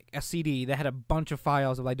like a CD that had a bunch of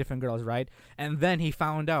files of like different girls, right? And then he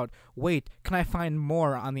found out, wait, can I find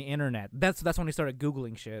more on the internet? That's when he started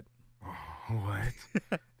Googling shit.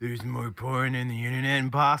 What? There's more porn in the internet?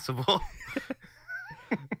 Impossible.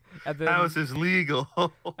 How is this legal?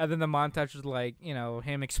 And then the montage was like,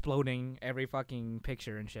 him exploding every fucking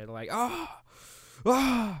picture and shit. Like,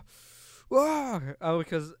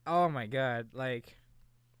 because, oh my god, like.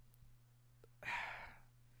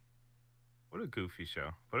 What a goofy show,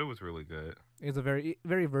 but it was really good. It was a very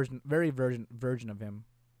version of him.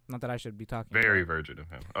 Not that I should be talking. Very virgin of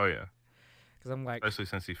him. Oh yeah. Because I'm like, especially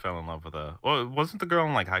since he fell in love with well, wasn't the girl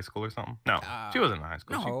in like high school or something? No, she wasn't in high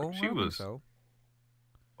school. No, she I don't was. think so.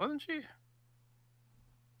 Wasn't she?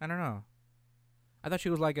 I don't know. I thought she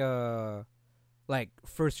was like a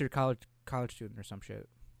first year college student or some shit.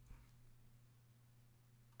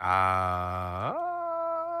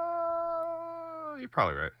 You're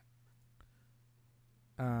probably right.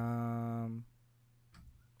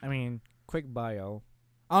 I mean, quick bio.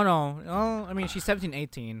 Oh no. Oh, I mean, she's 17,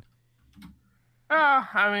 18.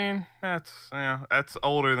 I mean, that's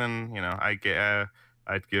older than I'd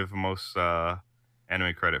give most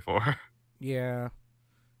anime credit for. Yeah,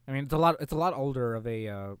 I mean, it's a lot older of a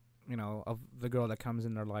of the girl that comes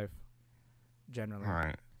in their life, generally.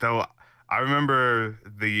 Right. Though I remember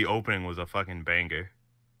the opening was a fucking banger.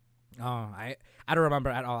 Oh, I don't remember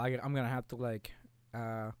at all. I'm gonna have to like.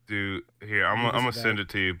 Dude, here I'm gonna send it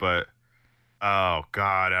to you, but oh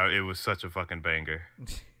god, it was such a fucking banger.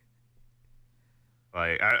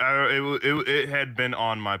 Like it had been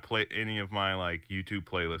on my any of my like YouTube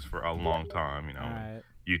playlists for a long time. Right.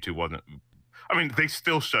 YouTube wasn't. I mean, they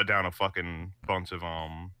still shut down a fucking bunch of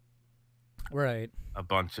Right. A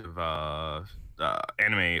bunch of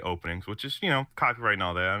anime openings, which is copyright and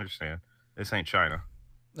all that. I understand. This ain't China.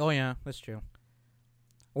 Oh yeah, that's true.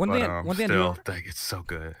 One thing I think it's so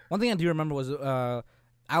good. One thing I do remember was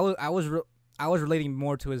I was relating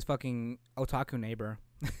more to his fucking otaku neighbor.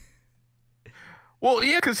 Well,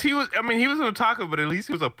 yeah, because he was an otaku, but at least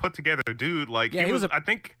he was a put together dude. Like, yeah, I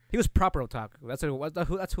think he was proper otaku. That's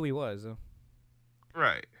who he was.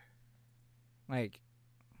 Right. Like,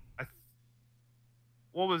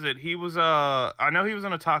 what was it? He was I know he was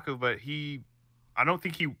an otaku, but I don't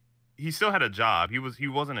think he still had a job. He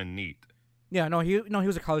wasn't a NEET. Yeah, no, he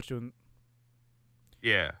was a college student.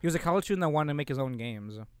 Yeah. He was a college student that wanted to make his own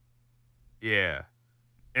games. Yeah.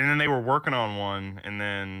 And then they were working on one, and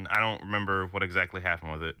then I don't remember what exactly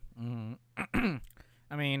happened with it. Mm-hmm.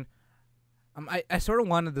 I mean, I sort of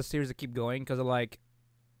wanted the series to keep going because, like,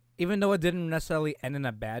 even though it didn't necessarily end in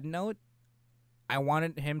a bad note, I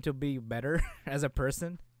wanted him to be better as a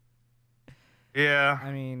person. Yeah.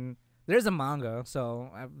 I mean, there's a manga, so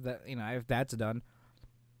if that's done.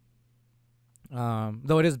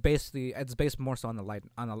 Though it's based more so on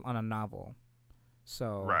on a novel.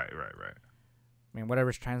 So Right. I mean,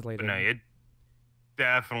 whatever's translated. But no, it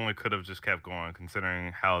definitely could have just kept going,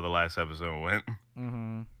 considering how the last episode went.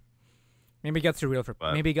 Mm-hmm. Maybe it got too real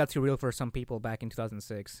But for some people back in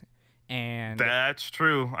 2006, and that's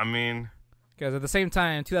true. I mean, because at the same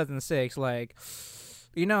time, in 2006, like,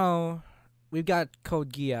 we've got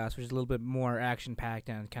Code Geass, which is a little bit more action packed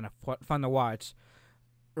and kind of fun to watch,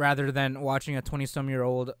 rather than watching a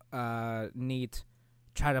 20-some-year-old NEET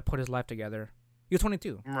try to put his life together. He was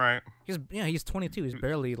 22. right. He's 22. He's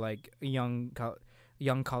barely like a young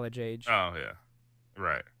college age. Oh yeah,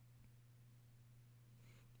 right.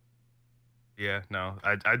 Yeah, no,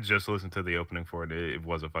 I just listened to the opening for it. It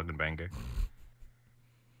was a fucking banger.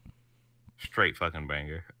 Straight fucking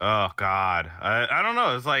banger. Oh god, I don't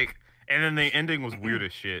know. It's like, and then the ending was weird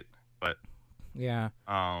as shit. But Yeah.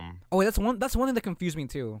 um, Oh, wait, that's one thing that confused me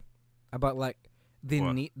too, about like the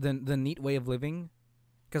What? neat way of living,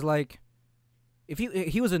 because like if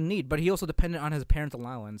he was a NEET, but he also depended on his parents'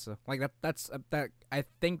 allowance. Like that I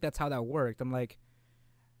think that's how that worked. I'm like,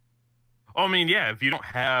 I mean, yeah, if you don't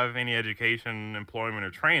have any education, employment, or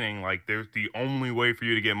training, like, there's the only way for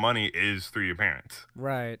you to get money is through your parents.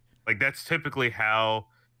 right, Like, that's typically how,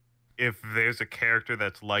 if there's a character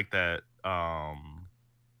that's like that, how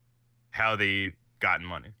they gotten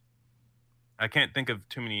money. I can't think of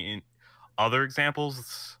too many other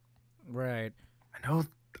examples. right. I know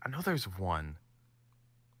there's one.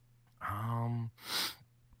 I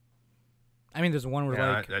mean, there's one where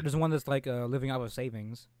Yeah, like there's one that's like living out of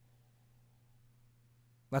savings.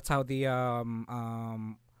 That's how the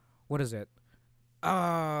what is it?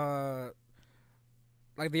 Like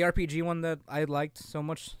the RPG one that I liked so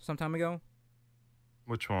much some time ago.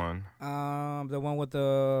 which one? The one with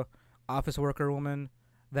the office worker woman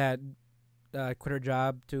that quit her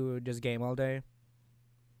job to just game all day.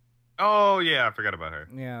 Oh yeah, I forgot about her.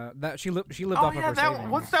 Yeah, that she lived Oh off of yeah, her savings.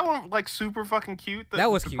 what's that one, like, super fucking cute? That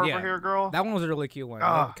was the cute, purple yeah. hair girl. That one was a really cute one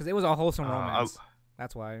Ah. because it was a wholesome Oh, romance.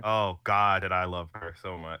 That's why. Oh god, did I love her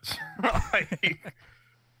so much. Like,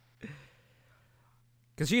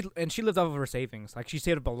 Because she lived off of her savings. Like she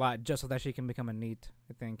saved up a lot just so that she can become a NEET.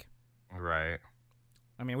 I think. right.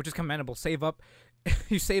 I mean, which is commendable. Save up.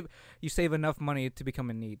 you save enough money to become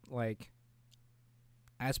a NEET. Like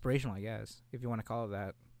aspirational, I guess, if you want to call it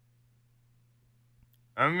that.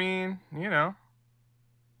 I mean, you know.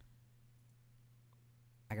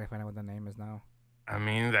 I gotta find out what the name is now. I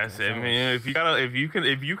mean, that's it. I So- mean, if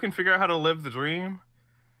you can figure out how to live the dream,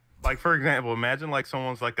 like, for example, imagine like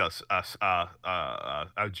someone's like a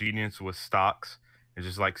genius with stocks. It's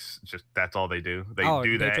just like just that's all they do. They Oh,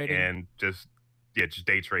 do day that trading? and just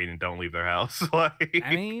day trade and don't leave their house. Like,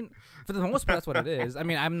 I mean, for the most part, that's what it is. I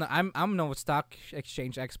mean, I'm no stock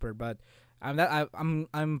exchange expert, but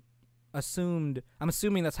I'm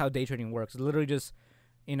assuming that's how day trading works. It's literally just,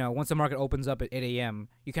 once the market opens up at 8 a.m.,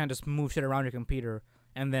 you kind of just move shit around your computer,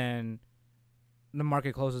 and then the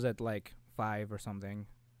market closes at like 5 or something,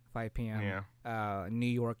 5 p.m. yeah. New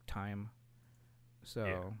York time. So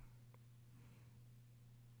Yeah.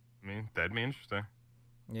 I mean, that'd be interesting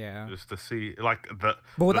yeah. just to see like the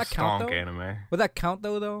But would the that count stonk though? anime. Would that count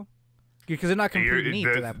though? Because they're not complete You're- neat to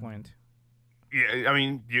that's- that point. Yeah, I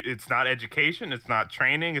mean, it's not education, it's not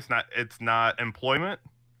training, it's not employment.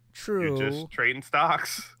 True. You're just trading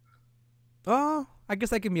stocks. Oh, I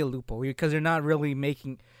guess that can be a loophole because you're not really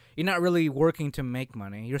working to make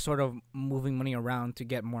money. You're sort of moving money around to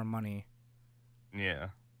get more money. Yeah.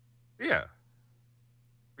 Yeah.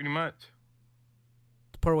 Pretty much.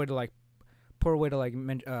 It's a poor way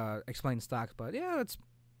to explain stocks, but yeah, it's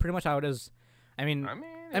pretty much how it is. I mean,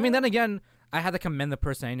 then again, I had to commend the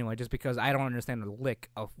person anyway, just because I don't understand a lick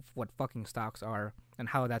of what fucking stocks are and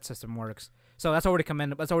how that system works. So that's already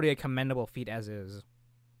commendable. That's already a commendable feat as is.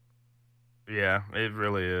 Yeah, it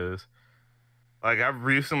really is. Like, I've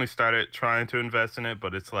recently started trying to invest in it,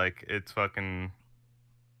 but it's like it's fucking.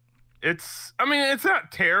 I mean, it's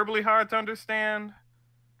not terribly hard to understand,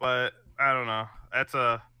 but I don't know. That's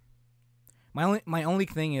a. My only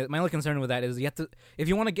concern with that is you have to, if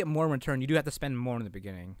you want to get more in return, you do have to spend more in the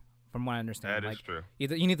beginning. From what I understand, That is true.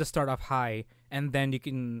 You need to start off high, and then you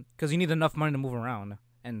can, because you need enough money to move around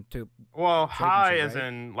and to. Well, Trade and high shit, as right?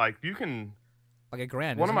 in, like, you can like $1,000.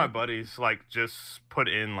 One of Isn't my it? buddies like just put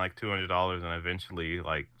in like $200 and eventually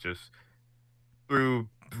like just through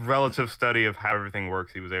relative study of how everything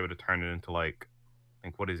works, he was able to turn it into like I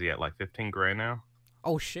think what is he at like 15 grand now?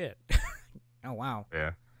 Oh shit. Oh wow.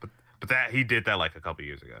 Yeah. But that he did that like a couple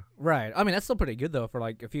years ago. Right. I mean, that's still pretty good though for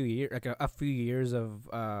like a few years, like a few years of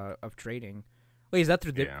trading. Wait, is that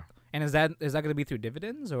through? Yeah. And is that going to be through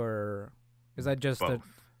dividends, or is that just the Both.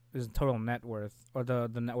 is total net worth, or the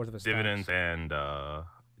net worth of his Dividends stocks?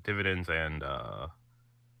 dividends and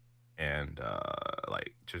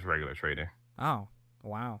like just regular trading. Oh,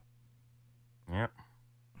 wow. Yep.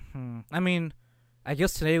 I mean, I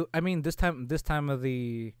guess today. I mean, this time of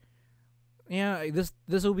the yeah, this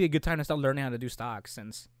will be a good time to start learning how to do stocks,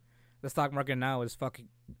 since the stock market now is fucking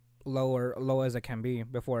low as it can be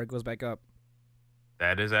before it goes back up.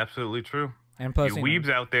 That is absolutely true. And plus, You you know,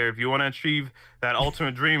 weebs out there, if you want to achieve that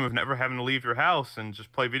ultimate dream of never having to leave your house and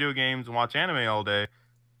just play video games and watch anime all day,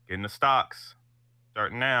 get into stocks.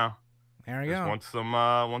 Starting now. there you Just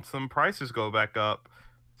go. once some prices go back up,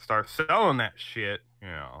 start selling that shit,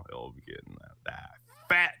 it'll be getting that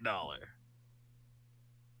fat dollar.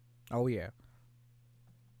 Oh yeah.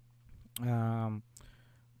 Um,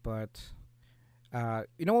 but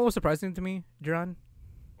you know what was surprising to me, Jerron?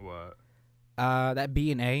 What? That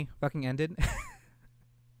B and A fucking ended.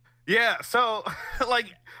 Yeah, so like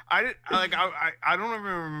I don't even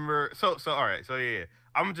remember. So all right, so yeah,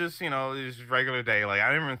 I'm just just regular day. Like I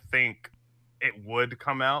didn't even think it would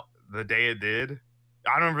come out the day it did.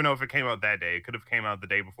 I don't even know if it came out that day. It could have came out the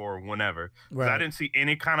day before, or whenever. 'Cause I Right. didn't see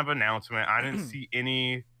any kind of announcement. I didn't see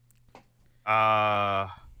any. Uh,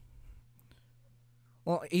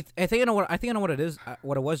 Well, I think I know what it is.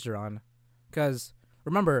 What it was, Jerron. Because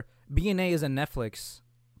remember, B and A is a Netflix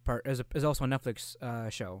is also a Netflix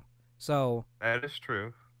show. So that is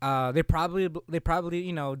true. they probably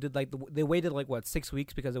did like they waited like what 6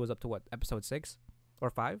 weeks because it was up to what episode 6 or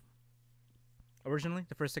 5 originally,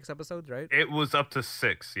 the first 6 episodes, right? It was up to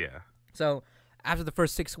 6. Yeah. So after the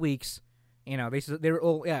first 6 weeks, they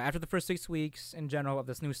were after the first 6 weeks in general of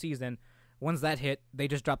this new season, once that hit, they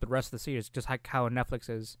just dropped the rest of the series, just like how Netflix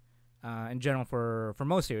is in general for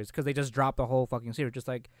most series, because they just dropped the whole fucking series, just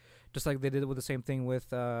like they did with the same thing with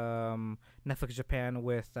Netflix Japan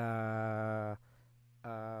with not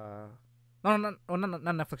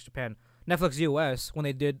Netflix Japan, Netflix US when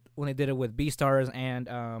they did it with Beastars and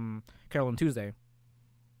Carol and Tuesday.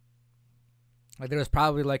 Like there was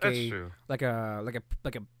probably like That's true. like a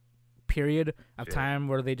period of Shit. time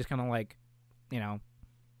where they just kind of like, you know,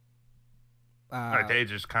 Like they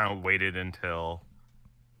just kind of waited until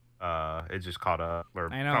it just caught up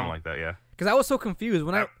or I know. something like that. Yeah. because I was so confused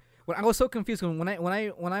when Uh, I was so confused when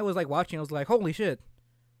I was like watching, I was like, holy shit,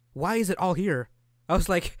 why is it all here? I was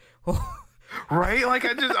like, Right? Like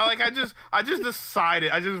I just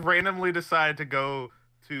decided. I just randomly decided to go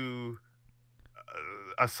to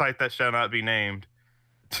a site that shall not be named.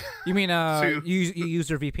 you mean To- you use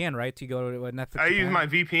your VPN, right, to go to Netflix? I use Japan? my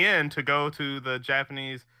VPN to go to the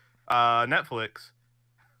Japanese Netflix.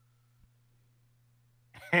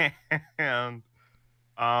 And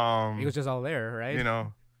It was just all there, right?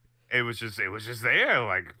 it was just there,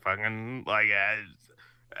 like fucking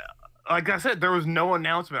like I said, there was no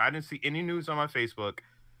announcement. I didn't see any news on my Facebook.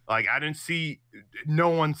 Like I didn't see, no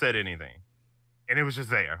one said anything, and it was just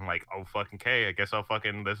there. I'm like, oh fucking K, I guess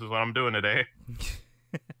this is what I'm doing today.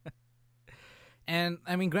 And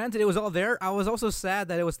I mean, granted, it was all there. I was also sad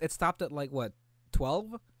that it stopped at like what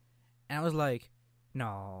 12, and I was like,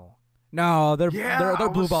 no, they're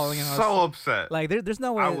blue balling us. So upset. Like there's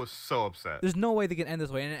no way. I was so upset. There's no way they can end this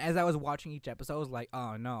way. And as I was watching each episode, I was like,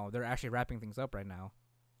 oh no, they're actually wrapping things up right now.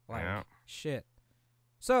 Like Yeah. shit.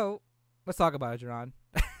 So let's talk about it, Jerron.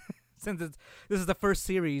 Since this is the first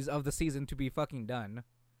series of the season to be fucking done.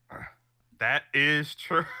 That is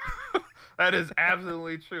true. That is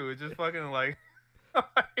absolutely true. It just fucking like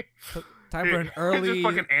Time for an it early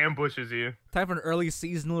just fucking ambushes you. time for an early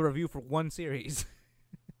seasonal review for one series.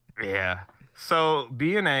 Yeah. So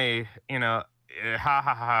BNA, ha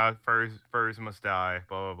ha ha, furs must die.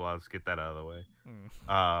 Blah blah blah. Let's get that out of the way.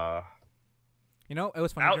 You know, it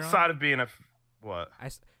was funny. Jerron. Outside of being what?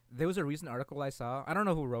 There was a recent article I saw. I don't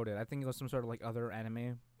know who wrote it. I think it was some sort of like other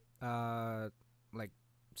anime, like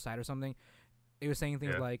site or something. It was saying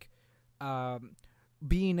things Yeah. like,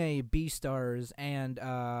 BNA, Beastars, and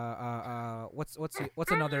what's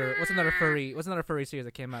another furry series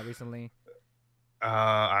that came out recently?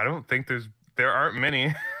 I don't think there aren't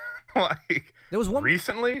many. Like There was one.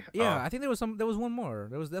 recently. Yeah, Oh, I think there was one more.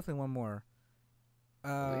 There was definitely one more.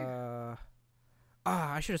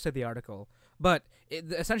 I should have said the article, but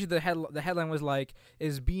essentially the headline was like,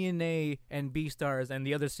 "Is BNA and Beastars and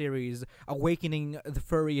the other series awakening the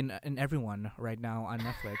furry in everyone right now on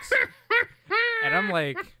Netflix?" And I'm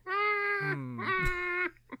like,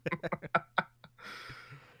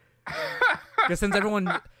 Because since everyone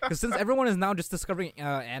is now just discovering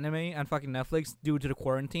anime on fucking Netflix due to the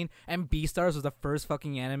quarantine, and Beastars was the first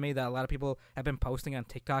fucking anime that a lot of people have been posting on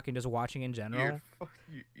TikTok and just watching in general.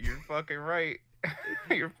 You're fucking right.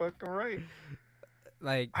 You're fucking right.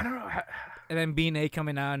 Like, I don't know. And then BNA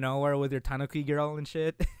coming out of nowhere with your Tanuki girl and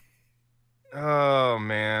shit. Oh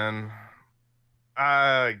man,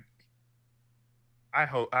 I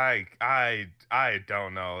hope I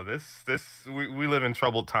don't know. We live in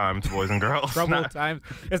troubled times, boys and girls. Troubled times.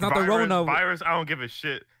 It's not virus, the Rona. Virus. I don't give a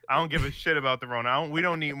shit. I don't give a shit about the Rona. We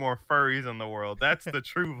don't need more furries in the world. That's the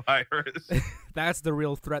true virus. That's the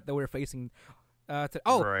real threat that we're facing.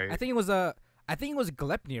 Right. I think it was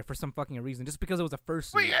Glepnir for some fucking reason, just because it was the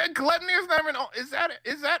first. Wait, Glepnir's not even on. Is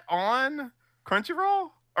that on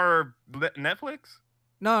Crunchyroll or Netflix?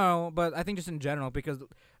 No, but I think just in general, because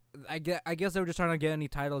I guess they were just trying to get any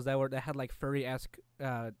titles that had like furry-esque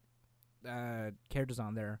characters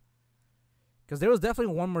on there. Because there was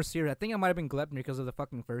definitely one more series. I think it might have been Glepnir because of the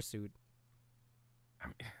fucking fursuit. I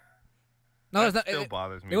mean, no, it's not. Still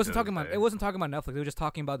bothers me. It wasn't talking about. It wasn't talking about Netflix. It was just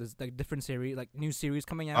talking about this like different series, like new series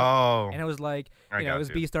coming out. Oh, and it was like it was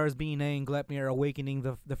Beastars, BNA, and Glepnir awakening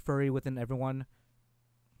the furry within everyone.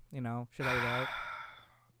 Shit like that.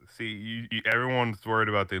 See, everyone's worried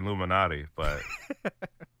about the Illuminati, but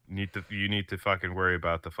you need to fucking worry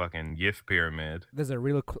about the fucking Yif pyramid. There's a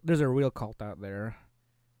real cult out there.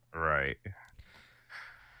 Right.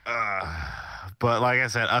 But like I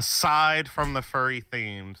said, aside from the furry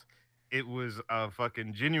themes, it was a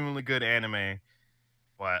fucking genuinely good anime.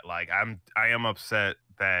 But like, I am upset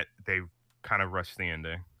that they kind of rushed the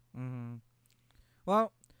ending. Mm-hmm.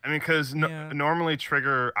 Well, I mean, because normally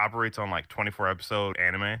Trigger operates on like 24-episode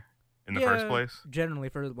anime in the first place. Generally,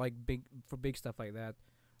 for big stuff like that,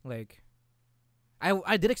 like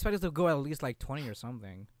I did expect it to go at least like 20 or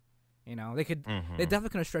something. They definitely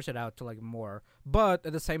could have stretched it out to like more. But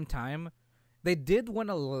at the same time, they did went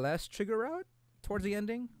a less Trigger route towards the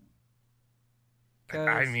ending.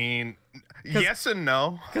 I mean, yes and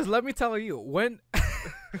no. Because let me tell you, when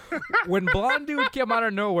Blonde Dude came out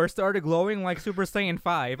of nowhere, started glowing like Super Saiyan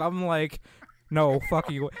 5, I'm like, no, fuck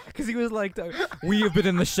you. Because he was like, we have been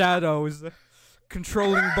in the shadows,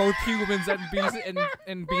 controlling both humans and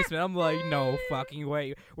Beastmen. I'm like, no fucking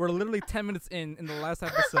way. We're literally 10 minutes in the last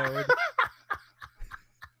episode.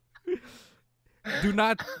 Do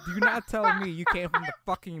not tell me you came from the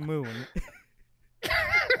fucking moon.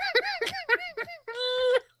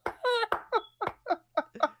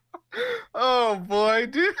 Oh boy,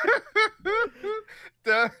 dude.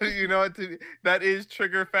 You know what? That is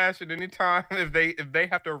Trigger fashion. Anytime if they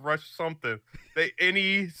have to rush something,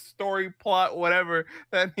 any story plot, whatever,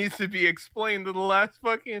 that needs to be explained to the last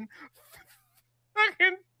fucking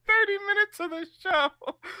 30 minutes of the show.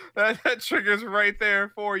 That Trigger's right there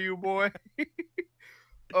for you, boy.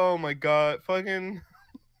 Oh my god, fucking.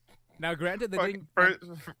 Now, granted, they didn't.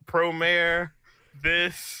 Promare,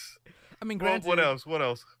 this. I mean, granted. What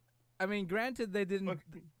else? I mean, granted, they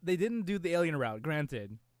didn't do the alien route,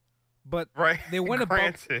 granted, but right. They went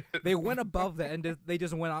above that, and they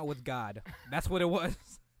just went out with God. That's what it was.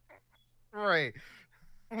 Right.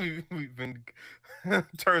 We've been.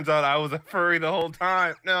 Turns out I was a furry the whole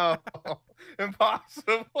time. No,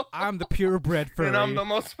 impossible. I'm the purebred furry, and I'm the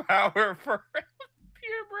most powerful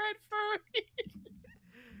purebred furry.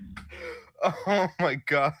 Oh my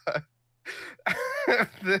god.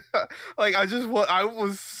 Like I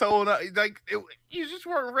was so like you just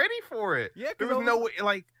weren't ready for it. Yeah, there was no way.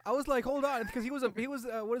 Like I was like, hold on, because he was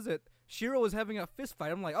what is it? Shiro was having a fist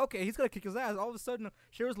fight. I'm like, okay, he's gonna kick his ass. All of a sudden,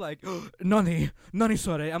 Shiro's like, Nani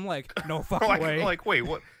sore. I'm like, no fucking way. Like, wait,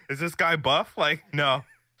 what? Is this guy buff? Like, no.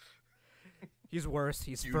 He's worse.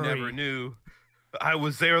 He's you furry. You never knew. I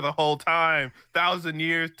was there the whole time. 1,000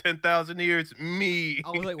 years, 10,000 years, me.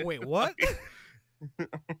 I was like, wait, what?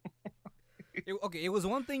 It was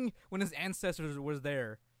one thing when his ancestors was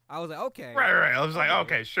there. I was like, okay. Right. I was like,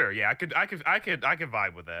 okay, sure, yeah, I could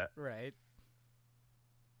vibe with that. Right.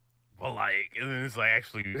 Well, like, it's like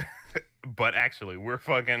actually, but actually, we're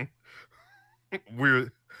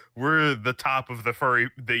the top of the furry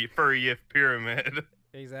Yif pyramid.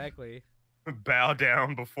 Exactly. Bow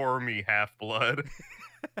down before me, half-blood.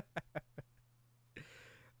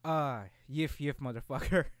 Yif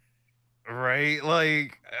motherfucker. Right?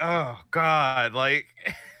 Like, oh god, like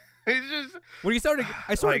It's just When he started,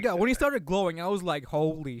 I swear to like, God, when he started glowing, I was like,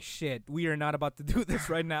 "Holy shit, we are not about to do this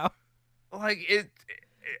right now." like you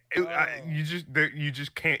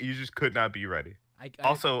just can't, you just could not be ready. I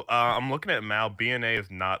Also, I'm looking at Mal. BNA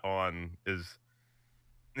is not on, is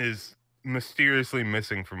mysteriously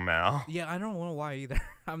missing from Mal. yeah, I don't know why either.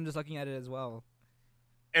 I'm just looking at it as well.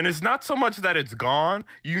 And it's not so much that it's gone.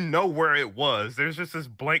 You know where it was. There's just this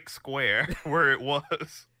blank square where it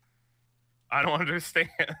was. I don't understand.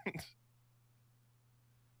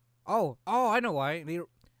 Oh, I know why.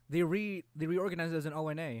 They reorganized it as an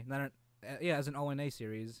ONA, not an, yeah, as an ONA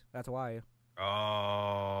series. That's why.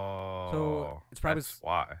 Oh. So it's probably that's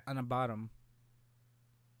why. on the bottom.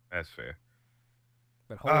 That's fair.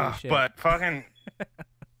 But holy shit. But fucking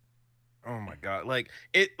oh my god. Like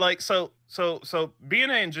it like so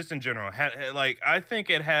BNA and just in general like I think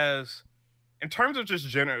it has, in terms of just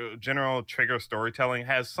general trigger storytelling,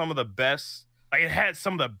 has some of the best, like it had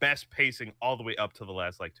some of the best pacing all the way up to the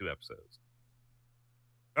last like 2 episodes.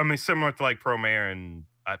 I mean, similar to like Promare and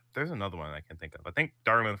there's another one I can think of. I think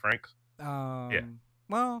Darling Franks. Yeah.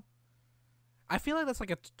 Well, I feel like that's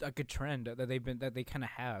like a good trend that they kind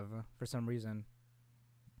of have for some reason.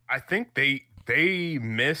 I think they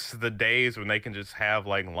miss the days when they can just have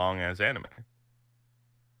like long ass anime.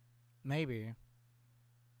 Maybe.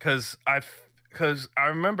 Cause I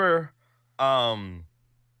remember, we're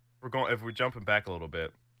jumping back a little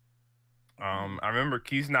bit. I remember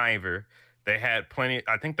Keys Naiver. They had plenty.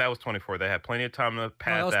 I think that was 24. They had plenty of time to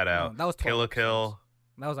pad that out. No, that was 12 Kill a episodes. Kill.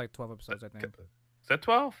 That was like 12 episodes, I think. Is that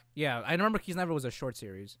 12? Yeah, I remember Keys Never was a short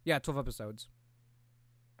series. Yeah, 12 episodes.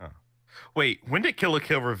 Oh. Wait, when did Kill a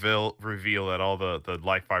Kill reveal that all the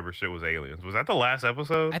life fiber shit was aliens? Was that the last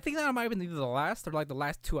episode? I think that might have been either the last or like the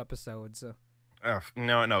last 2 episodes.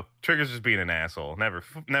 No. Trigger's just being an asshole. Never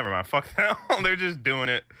mind. Fuck them. They're just doing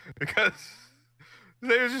it because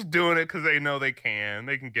they're just doing it because they know they can.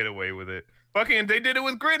 They can get away with it. Fucking, they did it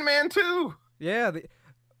with Gridman too. Yeah,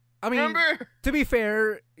 I mean, remember? To be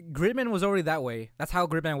fair, Gridman was already that way. That's how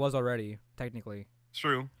Gridman was already, technically.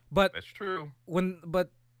 True. But that's true.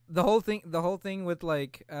 But the whole thing with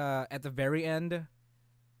like at the very end,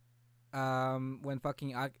 when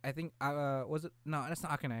fucking I think was it, no, that's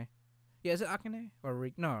not Akane. Yeah, is it Akane or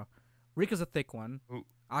Rika? No, Rika's a thick one. Ooh.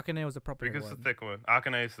 Akane was the purple one. Rika's the thick one.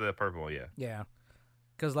 Akane is the purple one. Yeah. Yeah,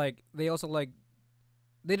 because like they also like.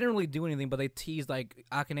 They didn't really do anything, but they teased like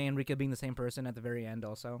Akane and Rika being the same person at the very end,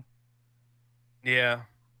 also. Yeah,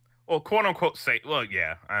 well, quote unquote say. Well,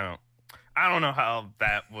 yeah, I don't know how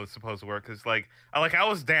that was supposed to work because like I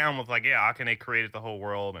was down with like, yeah, Akane created the whole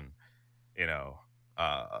world and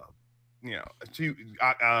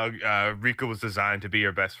Rika was designed to be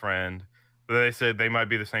your best friend, but they said they might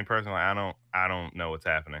be the same person. Like I don't know what's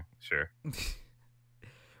happening. Sure.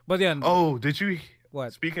 But yeah. Oh, did you?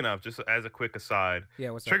 What? Speaking of, just as a quick aside,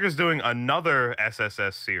 yeah, what's Trigger's doing another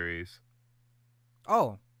SSS series.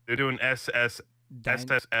 Oh, they're doing SSS.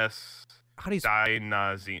 How do you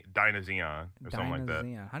Dynazeon or something like that.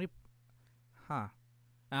 How do you? Huh?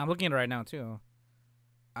 I'm looking at it right now too.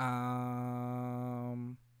 I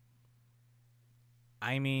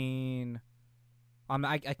mean,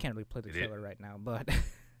 I can't really play the trailer right now, but. I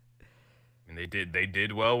mean, they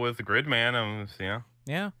did well with Gridman.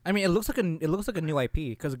 Yeah, I mean, it looks like a new IP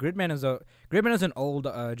because Gridman is an old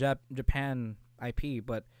Japan IP,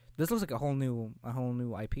 but this looks like a whole new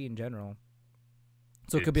IP in general.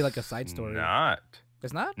 So it could be like a side story.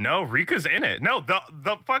 It's not. No, Rika's in it. No,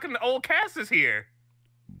 the fucking old cast is here.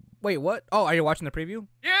 Wait, what? Oh, are you watching the preview?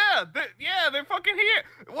 Yeah, they're fucking here.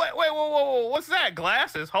 Wait, whoa, what's that?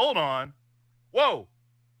 Glasses? Hold on. Whoa.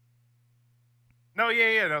 No,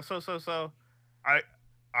 yeah, no. So,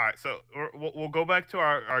 all right, so we'll go back to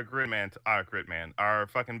our Gridman, our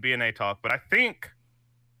fucking BNA talk. But I think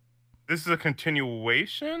this is a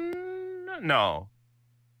continuation. No,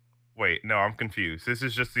 wait, no, I'm confused. This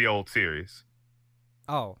is just the old series.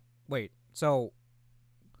 Oh, wait. So,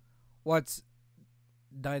 what's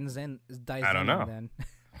Daisen? I don't know. Then?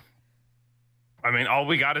 I mean, all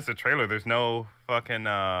we got is a trailer. There's no fucking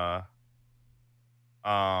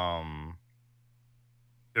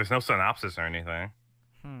there's no synopsis or anything.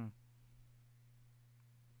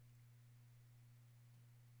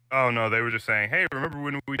 Oh no, they were just saying, "Hey, remember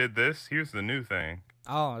when we did this? Here's the new thing."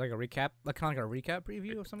 Oh, like a recap, like kind of like a recap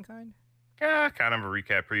preview of some kind. Yeah, kind of a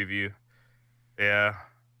recap preview. Yeah.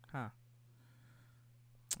 Huh.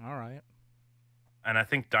 All right. And I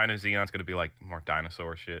think Dynazeon's gonna be like more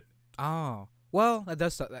dinosaur shit. Oh, well, that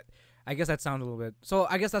does. I guess that sounds a little bit. So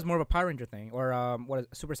I guess that's more of a Power Ranger thing, or what is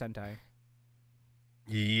Super Sentai?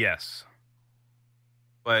 Yes.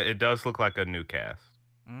 But it does look like a new cast.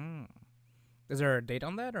 Is there a date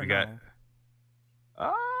on that or We no?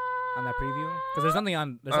 got On that preview? Because there's nothing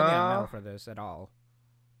on mail for this at all.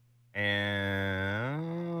 And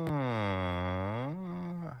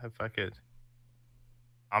if I could,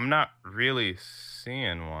 I'm not really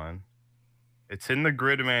seeing one. It's in the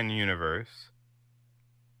Gridman universe.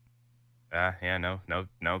 Yeah,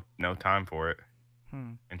 no time for it.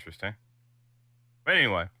 Interesting. But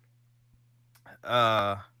anyway,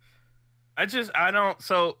 I don't.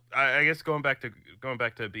 So I guess going back to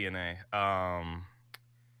BNA.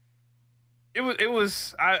 It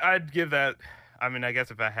was. I'd give that. I mean, I guess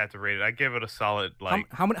if I had to rate it, I'd give it a solid like.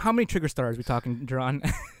 How many trigger stars are we talking, Jerron?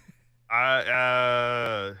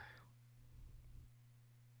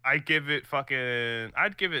 I'd give it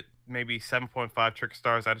I'd give it maybe 7.5 trigger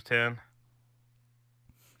stars out of 10.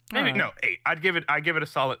 Maybe no, 8. I'd give it a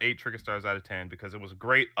solid 8 trigger stars out of 10 because it was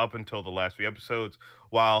great up until the last few episodes.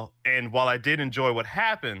 While I did enjoy what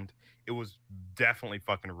happened, it was definitely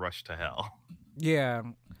fucking rushed to hell. Yeah.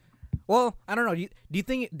 Well, I don't know. Do you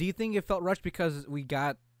think it felt rushed because we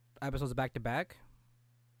got episodes back to back?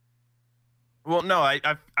 Well, no, I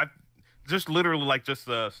just literally like just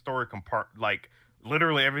the story like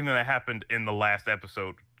literally everything that happened in the last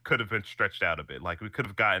episode could have been stretched out a bit. Like we could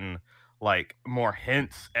have gotten like more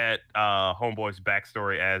hints at Homeboy's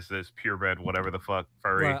backstory as this purebred whatever the fuck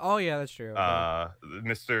furry. Right. Oh yeah, that's true.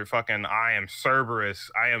 Mr. fucking I am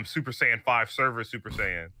Cerberus. I am Super Saiyan 5 Cerberus Super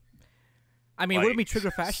Saiyan. I mean, it wouldn't be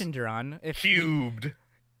trigger fashion, Jerron. Cubed.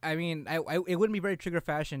 I mean, it wouldn't be very trigger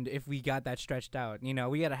fashioned if we got that stretched out. You know,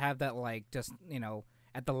 we got to have that like just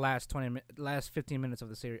at the last 15 minutes of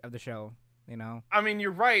the show. You know. I mean,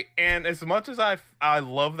 you're right, and as much as I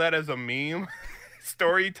love that as a meme,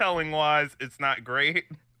 storytelling wise, it's not great.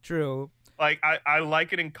 True. Like I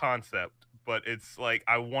like it in concept, but it's like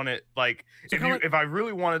I want it like So if I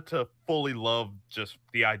really wanted to fully love just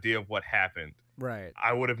the idea of what happened. Right.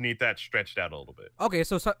 I would have need that stretched out a little bit. Okay,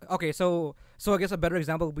 so I guess a better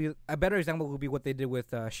example would be what they did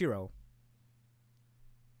with Shiro.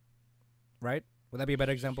 Right? Would that be a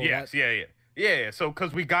better example? Yes, yeah. So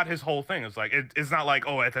because we got his whole thing, it's like it's not like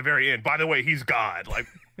at the very end. By the way, he's God. Like,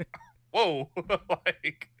 whoa,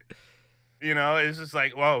 like it's just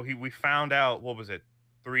like whoa. We found out what was it,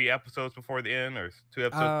 3 episodes before the end or 2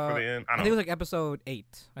 episodes before the end? I don't know. think it was like episode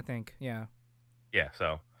 8. I think yeah. Yeah.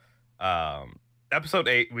 So, episode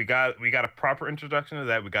 8, we got a proper introduction to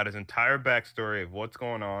that. We got his entire backstory of what's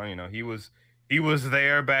going on. He was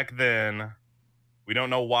there back then. We don't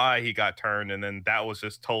know why he got turned, and then that was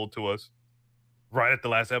just told to us right at the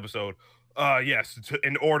last episode. Yes,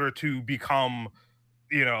 in order to become,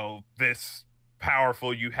 this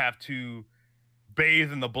powerful, you have to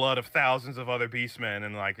bathe in the blood of thousands of other beastmen,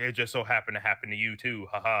 and like it just so happened to happen to you too.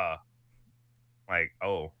 Haha. Like,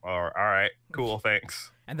 oh, all right, cool,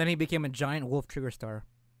 thanks. And then he became a giant wolf trigger star.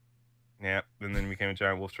 Yeah, and then became a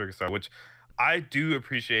giant wolf trigger star, which I do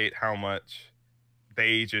appreciate how much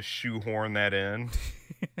they just shoehorn that in.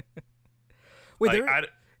 Wait, like,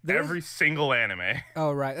 every single anime.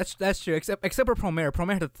 Oh right, that's true. Except for Promare.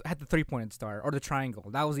 Promare had the 3-pointed star or the triangle.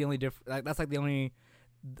 That was the only that's like the only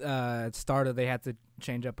star that they had to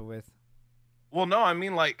change up with. Well, no, I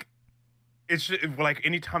mean like it's just, like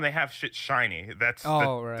anytime they have shit shiny, that's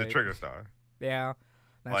the trigger star. Yeah,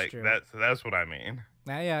 that's true. That's what I mean.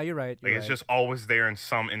 Yeah, you're right. It's just always there in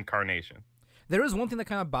some incarnation. There is one thing that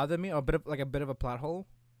kind of bothered me, a bit of a plot hole.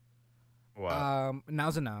 What?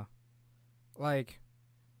 Nazuna, like,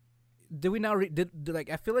 did we now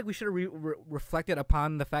I feel like we should have reflected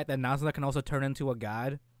upon the fact that Nazuna can also turn into a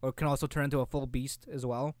god or can also turn into a full beast as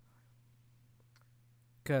well.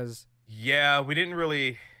 Because we didn't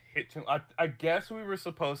really hit too. I guess we were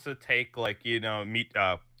supposed to take what's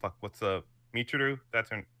Michiru? That's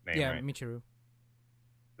her name, yeah, right? Michiru.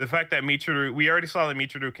 The fact that Michiru, we already saw that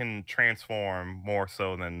Michiru can transform more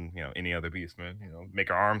so than any other beastman. Make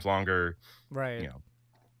her arms longer. Right.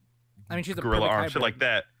 I mean, she's a gorilla arm, hybrid. shit like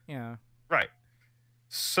that. Yeah. Right.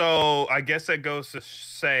 So I guess that goes to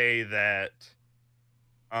say that,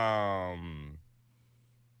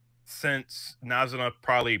 since Nazuna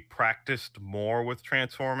probably practiced more with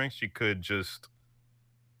transforming, she could just,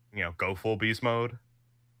 go full beast mode.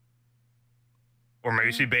 Or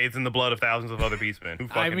maybe she bathes in the blood of thousands of other beastmen. Who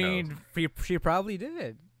fucking knows? She probably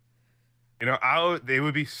did. They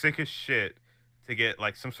would be sick as shit to get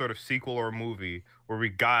like some sort of sequel or movie where we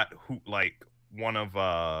got one of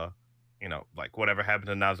like whatever happened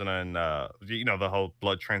to Nazuna and the whole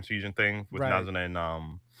blood transfusion thing with Nazuna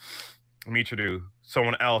and Michiru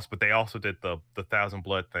someone else, but they also did the Thousand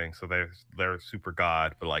Blood thing, so they're super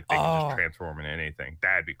god, but like they can just Oh, transform into anything.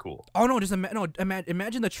 That'd be cool. oh no! Just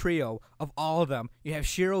imagine the trio of all of them. You have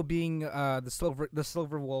Shiro being the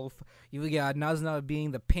silver wolf. You got Nazuna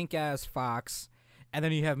being the pink ass fox, and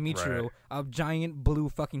then you have Michiru, Right. a giant blue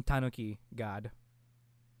fucking Tanuki god,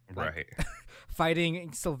 Right.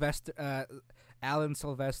 fighting Alan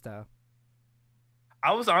Sylvester.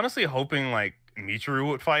 I was honestly hoping like Michiru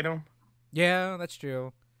would fight him. Yeah, that's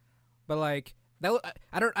true. But like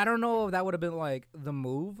I don't know if that would have been like the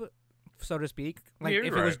move, so to speak. Like You're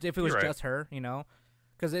right. if it was You're right. just her,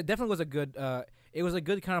 because it definitely was a good it was a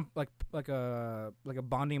good kind of like a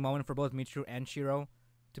bonding moment for both Michiru and Shiro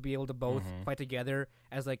to be able to both Mhm. fight together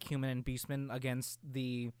as like human and beastmen against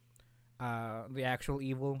the actual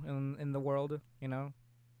evil in the world.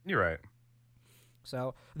 You're right.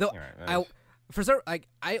 So though You're right. I That's- for certain, like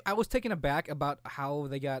I was taken aback about how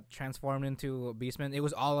they got transformed into Beastmen. It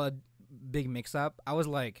was all a big mix up. I was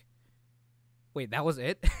like, wait, that was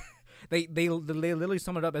it? they literally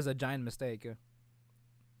summed it up as a giant mistake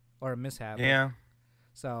or a mishap. yeah.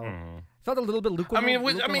 So Mhm. felt a little bit lukewarm. I mean,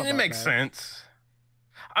 lukewarm it about makes that. sense.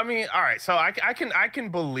 I mean, all right. So I can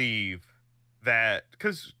believe that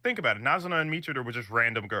because think about it, Nazuna and Michiru were just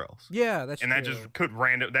random girls. Yeah, that's And true.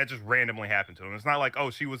 that just randomly happened to them. It's not like,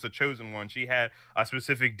 oh, she was the chosen one. She had a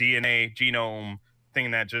specific DNA genome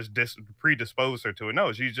thing that just predisposed her to it.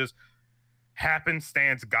 No, she just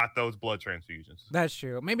happenstance got those blood transfusions. That's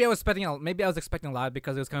true. Maybe I was expecting a lot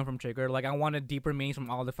because it was coming from Trigger. Like I wanted deeper meanings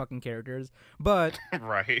from all the fucking characters. But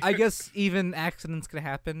Right. I guess even accidents can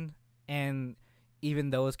happen, and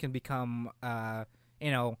even those can become,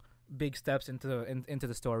 big steps into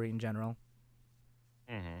the story in general.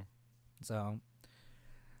 hmm So,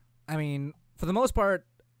 I mean, for the most part,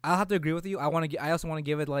 I'll have to agree with you. I also want to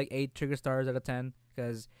give it like 8 Trigger stars out of 10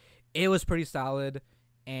 because it was pretty solid,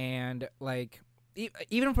 and like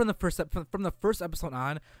even from the first episode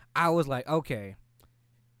on, I was like, okay,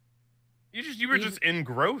 You were just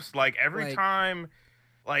engrossed. Like every Like, time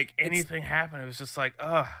like anything happened, it was just like,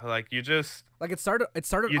 like you just like it started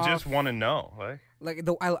off, just want to know. like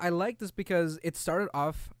though I like this because it started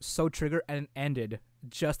off so Trigger and ended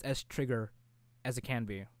just as Trigger as it can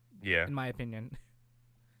be, Yeah. in my opinion.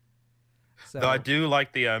 So, Though I do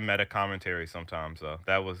like the meta commentary sometimes though.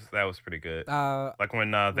 That was pretty good. Like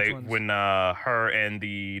when which ones? her and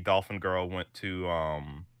the dolphin girl went to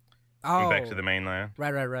went back to the mainland.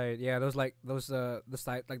 right. Yeah, those the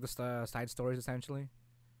side stories essentially.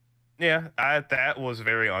 Yeah, that was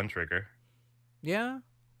very untrigger. Yeah,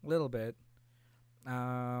 a little bit.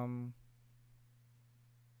 I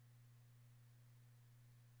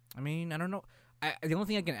mean, I don't know. The only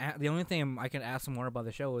thing I can ask more about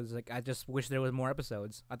the show is like I just wish there was more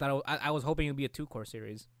episodes. I was hoping it'd be a 2-core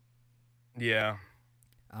series. Yeah.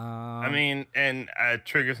 I mean, and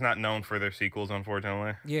Trigger's not known for their sequels,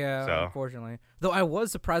 unfortunately. yeah, so. unfortunately. Though I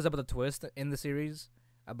was surprised about the twist in the series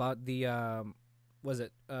about the was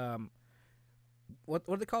it what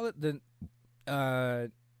do they call it, the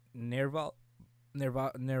Nerval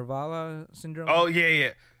Nervala syndrome. Oh yeah.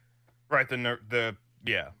 Right.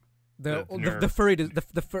 Yeah. The furry the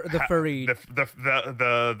furry The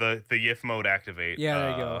Yif mode activate. Yeah, there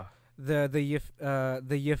you go.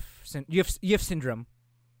 The Yif syndrome.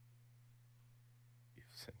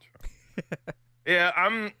 Yeah,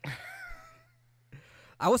 I'm.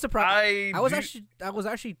 I was surprised. I was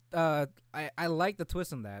actually I like the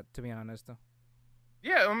twist in that, to be honest.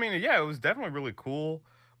 Yeah, I mean, yeah, it was definitely really cool,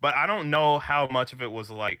 but I don't know how much of it was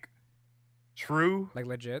like true, Like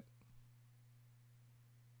legit.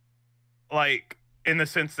 like in the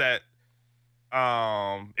sense that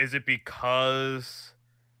is it because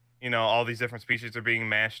all these different species are being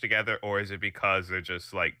mashed together, or is it because they're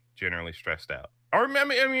just like generally stressed out? Or I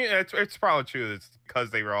mean, it's probably true. It's because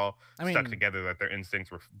they were all stuck together that their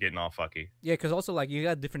instincts were getting all fucky. Yeah, because also like you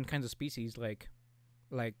got different kinds of species like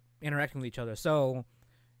interacting with each other, so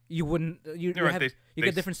you wouldn't you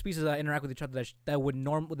get different species that interact with each other that would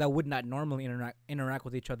not normally interact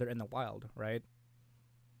with each other in the wild, right?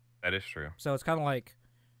 That is true. So it's kind of like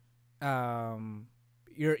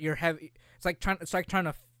you're heavy. It's like trying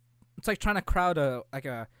to crowd a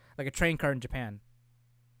train car in Japan.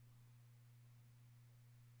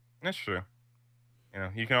 That's true.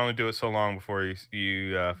 You can only do it so long before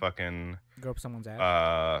you fucking Go up someone's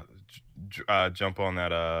ass. Jump on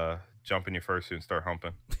that jump in your fursuit and start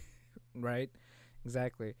humping. Right,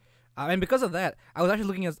 exactly. And because of that, I was actually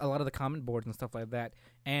looking at a lot of the comment boards and stuff like that.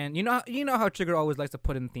 And you know how Trigger always likes to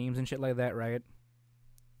put in themes and shit like that, right?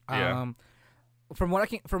 Yeah. from what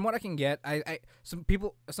I can get, some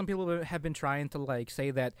people have been trying to like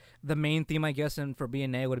say that the main theme, I guess, and for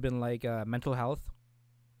BNA would have been like mental health,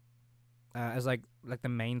 as like the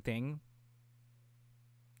main thing.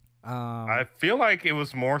 I Um, feel like it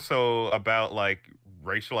was more so about like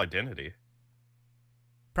racial identity.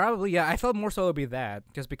 Probably, yeah. I felt more so it would be that,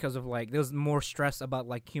 just because of like there was more stress about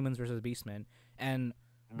like humans versus beastmen, and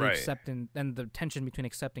the Right. accepting and the tension between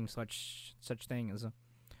accepting such things.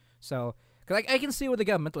 So, cause I can see where they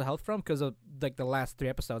got mental health from because of like the last 3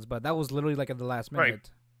 episodes, but that was literally like at the last Right.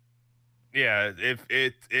 minute. Yeah, if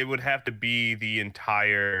it would have to be the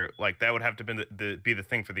entire like that would have to be the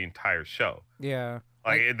thing for the entire show. Yeah,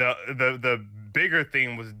 Like like the bigger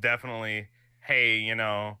theme was definitely, hey,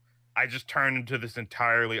 I just turned into this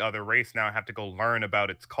entirely other race. Now I have to go learn about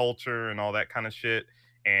its culture and all that kind of shit.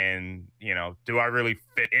 And do I really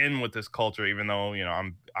fit in with this culture, even though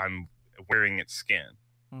I'm wearing its skin?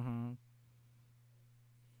 mm-hmm.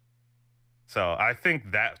 So I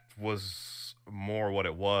think that was more what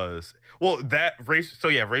it was. Well, that race. So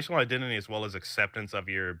yeah, racial identity as well as acceptance of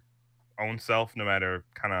your own self, no matter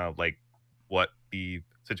kind of like what the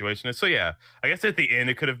situation is. So yeah, I guess at the end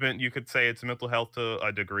it could have been. You could say it's mental health to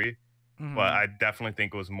a degree, but Mm-hmm. I definitely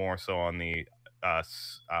think it was more so on the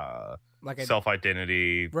Like I self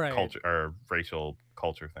identity right. culture or racial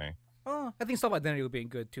culture thing. Oh, I think self identity would be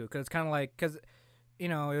good too, because it's kind of like because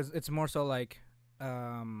it's more so like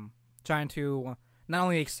um trying to not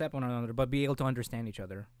only accept one another but be able to understand each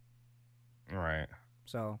other. Right.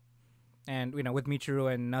 So, and with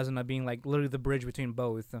Michiru and Nazuna being like literally the bridge between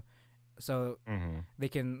both, so Hmm. they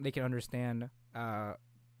can understand.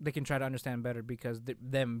 They can try to understand better because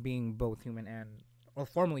them being both human and or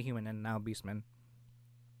formerly human and now beastmen.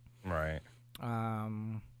 Right.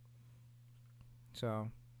 Um. So.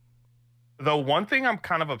 The one thing I'm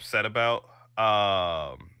kind of upset about,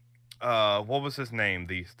 what was his name?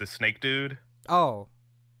 The snake dude, Oh,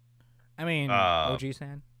 I mean uh, OG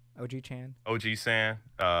San, OG Chan. OG San,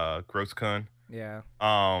 Gross Kun. Yeah.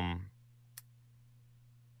 Um,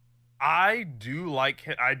 I do like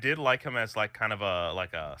him. I did like him as like kind of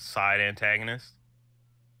a side antagonist,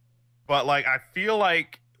 but like I feel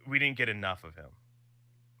like we didn't get enough of him.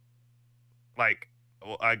 Like,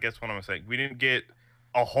 well, I guess what I'm saying, we didn't get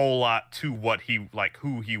a whole lot to what he like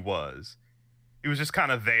who he was. He was just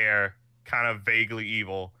kind of there, kind of vaguely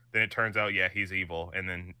evil. Then it turns out, yeah, he's evil, and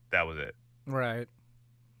then that was it. Right.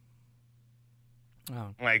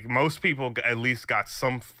 Oh. Like most people, at least got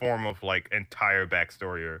some form of like entire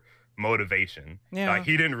backstory or motivation. Like Yeah.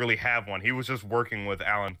 he didn't really have one. He was just working with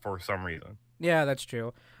Alan for some reason. Yeah, that's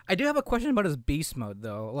true. I do have a question about his beast mode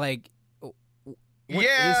though. Like, what is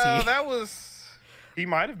Yeah, he? that was. He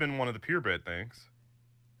might have been one of the purebred things.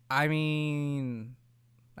 I mean,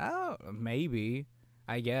 oh, maybe.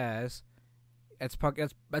 I guess that's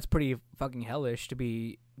pretty fucking hellish to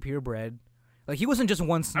be purebred. Like he wasn't just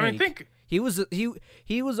one I mean, snake. think He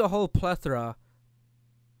was a whole plethora.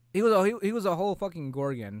 He was a whole fucking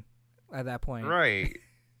gorgon at that point. right.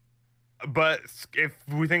 But if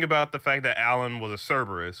we think about the fact that Alan was a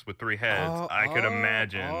Cerberus with 3 heads, I could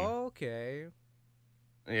imagine. Okay.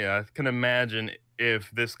 Yeah, I can imagine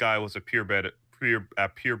if this guy was a purebred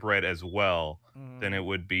as well, then Mm, it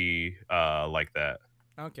would be like that.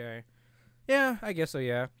 okay. Yeah, I guess so.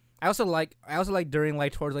 Yeah. I also like during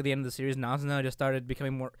like towards like the end of the series, Nazuna just started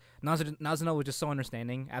becoming more. Nazuna was just so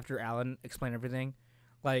understanding after Alan explained everything.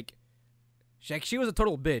 Like she was a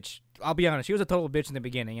total bitch. I'll be honest, she was a total bitch in the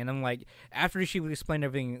beginning, and then like after she explained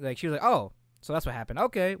everything, like she was like, "Oh, so that's what happened."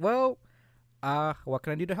 Okay, well, what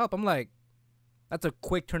can I do to help? I'm like, that's a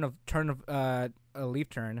quick turn of a leaf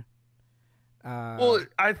turn. Uh, Well,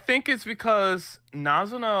 I think it's because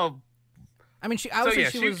Nazuna. I mean, I So would say yeah,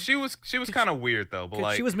 she was she was kind of weird though,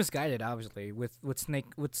 but she was like misguided, obviously, with the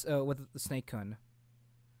Snake Kun,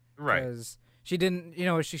 right, because she didn't,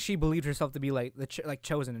 she believed herself to be like like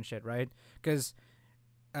chosen and shit, right? Because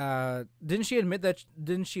didn't she admit that?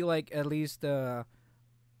 Didn't she like at least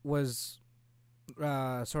was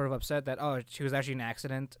sort of upset that she was actually an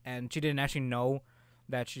accident and she didn't actually know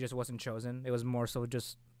that she just wasn't chosen. It was more so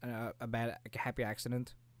just a bad, like, a happy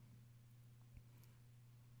accident.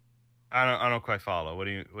 I don't quite follow. What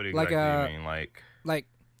Like exactly do you mean? Like like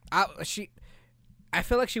she I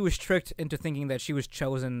feel like she was tricked into thinking that she was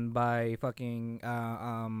chosen by fucking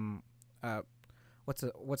uh what's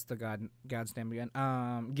the god's name again?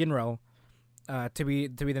 Ginro. To be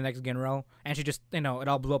the next Ginro, and she just it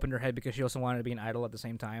all blew up in her head because she also wanted to be an idol at the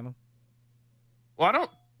same time. well, I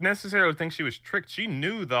don't necessarily think she was tricked. She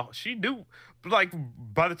knew like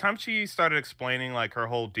by the time she started explaining like her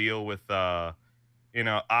whole deal with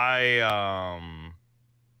I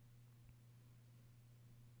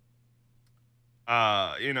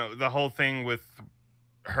the whole thing with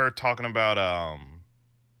her talking about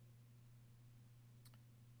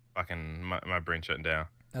fucking my brain shutting down.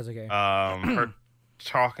 That's okay. Her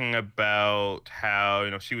talking about how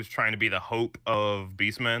she was trying to be the hope of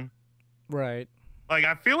Beastmen. Right. Like,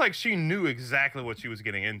 I feel like she knew exactly what she was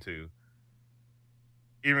getting into,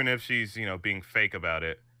 even if she's being fake about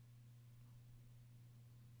it.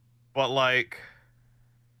 But like,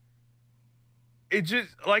 it just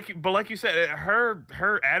like you said,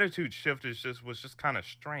 her attitude shift was just kind of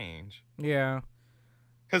strange. Yeah.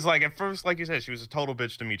 Because like at first, like you said, she was a total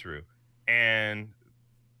bitch to Mitru, and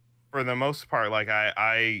for the most part, like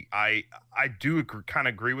I do kind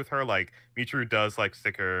of agree with her. Like Mitru does like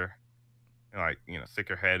stick her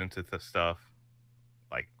head into the stuff,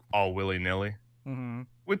 like all willy nilly, Mm-hmm.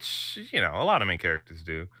 which a lot of main characters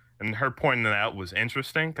do. And her pointing that out was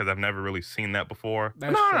interesting because I've never really seen that before.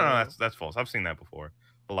 That's No, true. that's false. I've seen that before,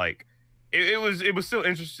 but like it was still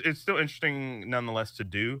interesting. It's still interesting nonetheless to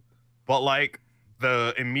do, but like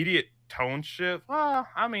the immediate tone shift. Well,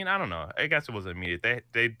 I mean, I don't know. I guess it was immediate.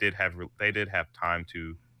 They did have time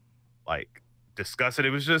to like discuss it.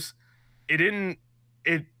 It was just it didn't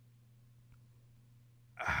it.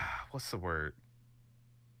 What's the word?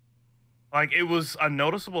 Like it was a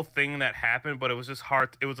noticeable thing that happened, but it was just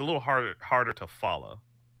hard. It was a little harder to follow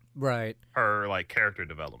Right. her like character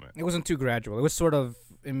development. It wasn't too gradual. It was sort of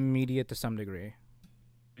immediate to some degree.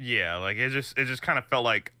 Yeah, like it just kind of felt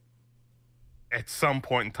like at some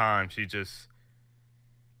point in time she just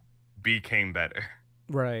became better.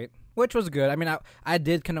 Right. Which was good. I mean, I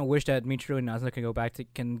did kind of wish that Michiru and Nazuna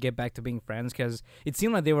can get back to being friends because it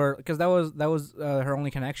seemed like they were because that was her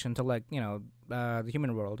only connection to like the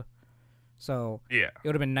human world. So Yeah, it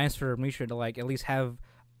would have been nice for Michiru to like at least have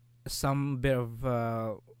some bit of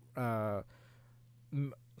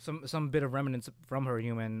some bit of remnants from her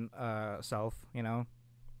human self.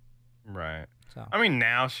 right. So I mean,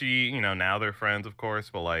 now now they're friends, of course,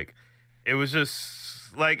 but like it was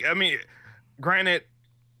just like I mean, granted,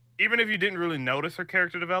 even if you didn't really notice her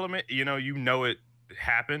character development, it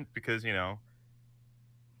happened because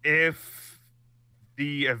if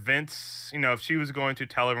the events, if she was going to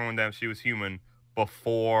tell everyone that she was human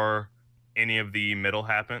before any of the middle of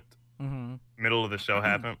the show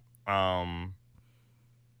happened,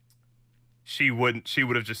 she would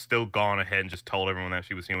have just still gone ahead and just told everyone that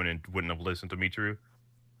she was human and wouldn't have listened to Michiru.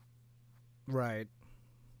 right.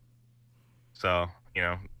 So,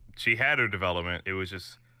 she had her development. It was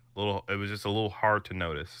just a little hard to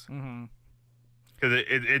notice. Mm-hmm. I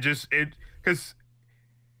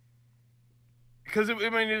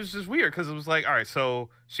mean, it was just weird because it was like, all right, so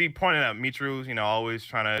she pointed out Michiru's, always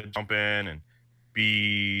trying to jump in and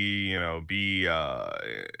be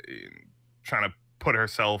trying to put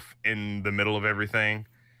herself in the middle of everything.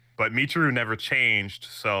 But Michiru never changed,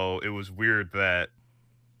 so it was weird that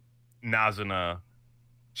Nazuna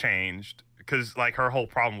changed because like her whole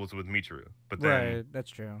problem was with Michiru. But then Right, that's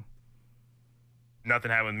true.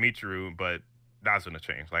 nothing happened with Michiru, but Nazuna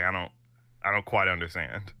changed. Like I don't quite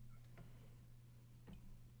understand.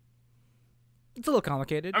 It's a little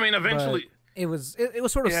complicated. I mean, eventually it was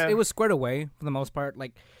sort of Yeah. it was squared away for the most part.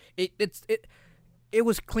 Like it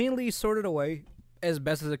was cleanly sorted away as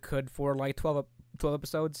best as it could for like 12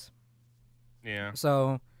 episodes. Yeah.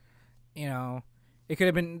 So, it could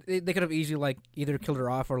have been they could have easily like either killed her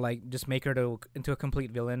off or like just make her into a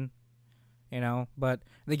complete villain. But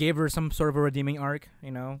they gave her some sort of a redeeming arc,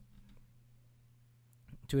 to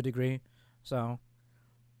a degree. So,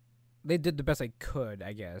 they did the best they could,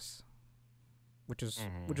 I guess. Which is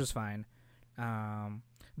fine.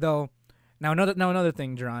 Though now another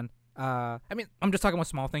thing, Jerron. I mean, I'm just talking about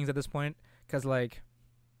small things at this point because like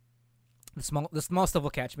the small stuff will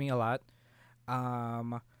catch me a lot.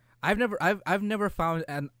 I've never found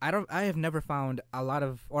a lot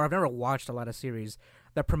of, or I've never watched a lot of series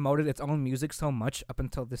that promoted its own music so much up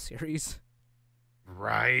until this series.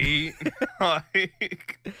 Right.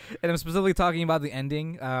 Like, And I'm specifically talking about the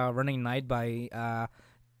ending, "Running Night" by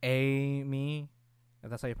Amy. If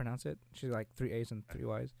that's how you pronounce it. She's like 3 A's and 3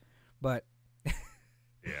 Y's. But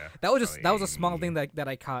yeah. that was a small thing that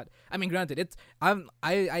I caught. I mean, granted,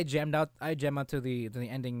 I jammed out to the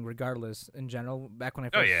ending regardless in general back when I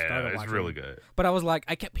first started it's watching. really good. But I was like,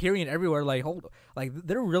 I kept hearing it everywhere. Like,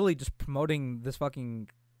 they're really just promoting this fucking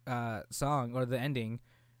song or the ending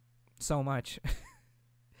so much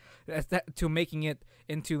to making it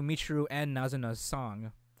into Michiru and Nazuna's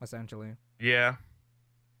song essentially. Yeah.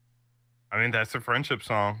 I mean, that's a friendship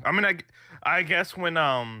song. I mean, I guess when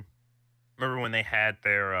remember when they had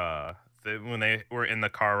their when they were in the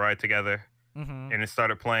car ride together Mm-hmm. and it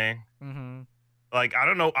started playing. Mm-hmm. Like I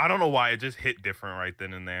don't know why it just hit different right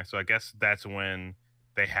then and there. So I guess that's when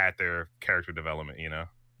they had their character development, you know.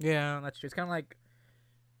 Yeah, that's true. It's kind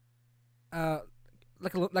of uh,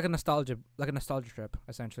 like a nostalgia trip.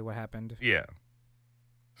 Essentially, what happened. Yeah.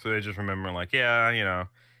 So they just remember like, yeah,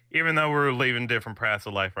 even though we're living different paths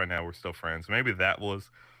of life right now, we're still friends. Maybe that was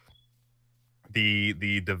the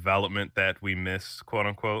development that we missed, quote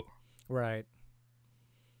unquote. Right.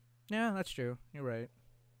 Yeah, that's true. You're right.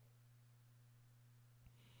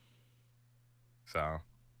 So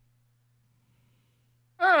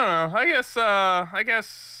I don't know. I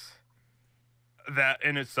guess that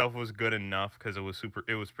in itself was good enough because it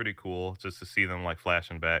was pretty cool just to see them like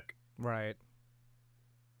flashing back. Right.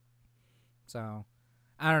 So,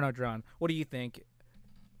 I don't know, Dron. What do you think?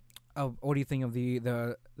 What do you think of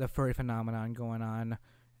the furry phenomenon going on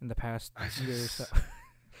in the past year or so?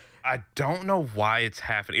 I don't know why it's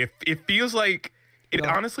happening. It feels like it Go-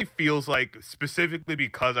 honestly feels like specifically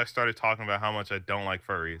because I started talking about how much I don't like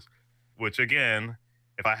furries, which again,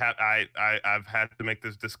 if I have I've had to make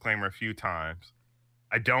this disclaimer a few times.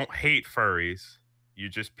 I don't hate furries. You're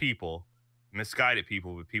just people, misguided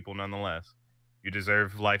people, but people nonetheless. You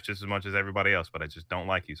deserve life just as much as everybody else, but I just don't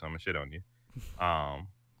like you, so I'm gonna shit on you. Um,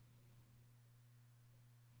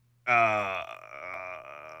 uh,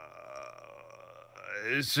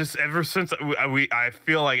 it's just ever since I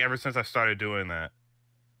feel like ever since I started doing that,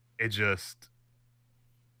 it just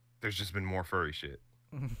there's just been more furry shit.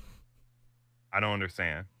 I don't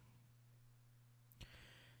understand.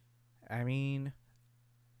 I mean,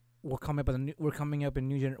 we're coming up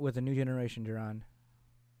with a new generation, Duran.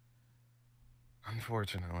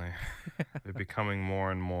 Unfortunately, they're becoming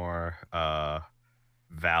more and more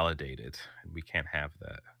validated, and we can't have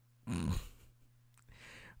that.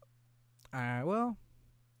 Well,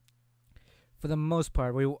 for the most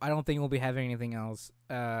part, I don't think we'll be having anything else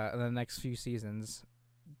in the next few seasons.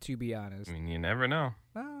 To be honest, I mean, you never know.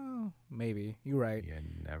 oh, maybe you're right. You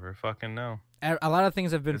never fucking know. A lot of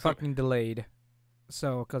things have been It's fucking delayed,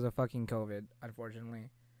 so because of fucking COVID, unfortunately.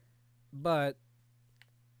 But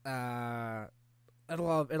it'll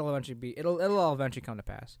all eventually come to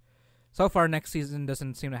pass. So far, next season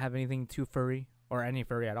doesn't seem to have anything too furry or any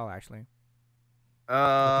furry at all. Actually, looking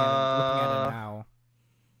at it now.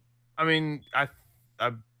 I mean, I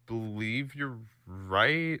believe you're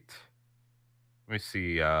right. Let me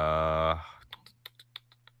see. No,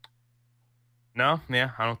 yeah,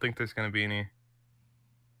 I don't think there's gonna be any.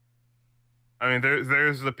 I mean,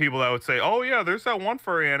 there's the people that would say, "Oh yeah, there's that one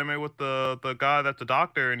furry anime with the guy that's a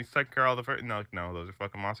doctor and he's taking care of all the furry." No, no, those are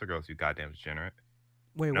fucking monster girls. You goddamn degenerate.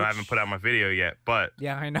 Wait, No, I haven't put out my video yet, but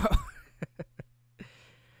Yeah, I know.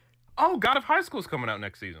 oh, God of High School's coming out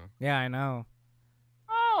next season. Yeah, I know.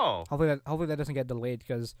 Oh, Hopefully that doesn't get delayed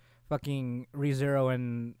because fucking ReZero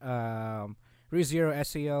and ReZero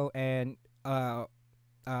SEO and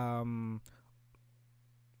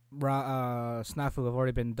Snafu have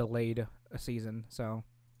already been delayed a season. So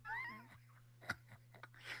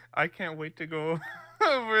I can't wait to go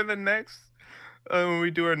over the next when we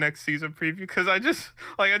do our next season preview because I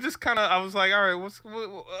was like, all right,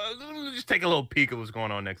 let me just take a little peek at what's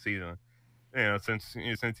going on next season. Since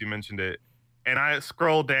you mentioned it, and I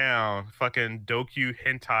scroll down, fucking Dokyu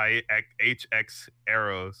Hentai HX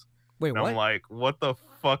Arrows. wait, And what? I'm like, what the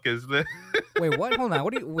fuck is this? Wait, what? Hold on.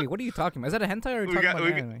 What are you talking about? Is that a hentai or are you talking about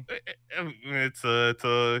anime? It's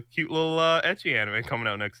a cute little etchy anime coming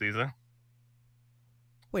out next season.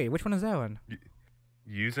 Wait, which one is that one?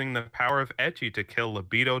 Using the power of etchy to kill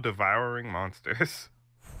libido devouring monsters.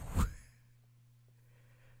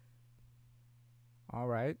 All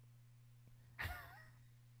right.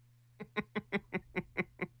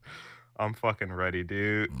 I'm fucking ready,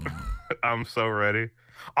 dude. I'm so ready.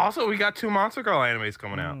 Also, we got 2 Monster Girl animes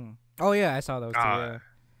coming out. Oh yeah, I saw those too. Yeah.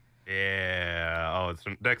 Yeah.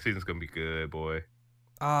 Oh, next season's gonna be good, boy.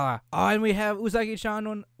 And we have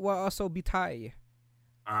Uzagi-chan wa Asobitai.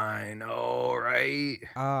 I know, right?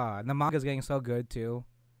 And the manga's getting so good too.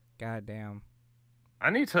 God damn.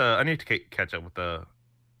 I need to catch up with the.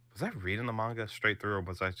 Was I reading the manga straight through, or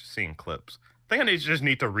was I just seeing clips? I think I just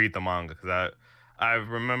need to read the manga because I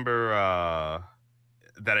remember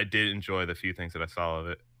that I did enjoy the few things that I saw of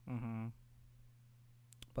it. Mm-hmm.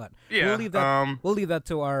 But Yeah, we'll leave that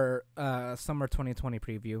to our summer 2020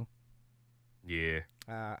 preview. Yeah.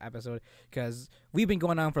 Episode because we've been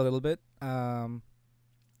going on for a little bit.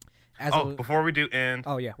 Before we do end.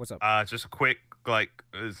 Oh yeah, what's up? Just a quick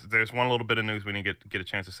there's one little bit of news we need to get a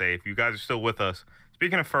chance to say. If you guys are still with us,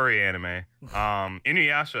 speaking of furry anime,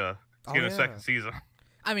 Inuyasha is getting a second season.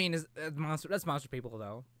 I mean, that's monster people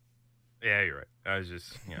though. Yeah, you're right. I was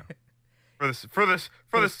just For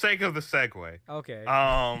the sake of the segue. Okay.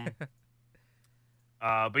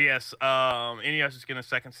 But yes, Inuyasha's getting a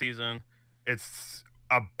second season. It's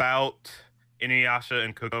about Inuyasha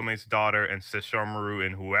and Kokome's daughter and Sesshomaru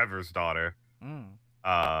and whoever's daughter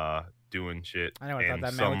Mm. doing shit I never thought and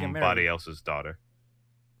that man would get somebody married. else's daughter.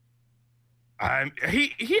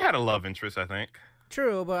 He had a love interest, I think.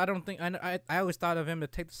 True, but I don't think I always thought of him to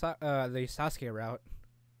take the Sasuke route.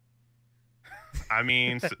 I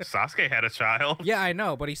mean, Sasuke had a child. Yeah, I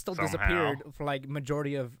know, but he still Somehow. disappeared for like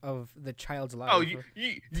majority of the child's life. Oh, you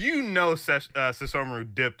know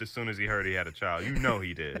Sesshomaru dipped as soon as he heard he had a child. You know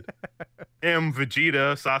he did. Him,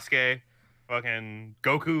 Vegeta, Sasuke, fucking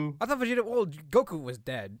Goku. I thought Vegeta. Well, Goku was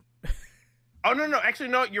dead. Oh no, actually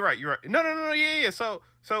no, you're right. No, yeah. So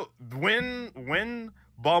when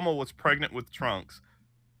Bulma was pregnant with Trunks,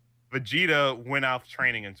 Vegeta went out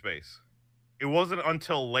training in space. It wasn't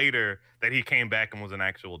until later that he came back and was an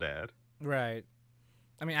actual dad. Right.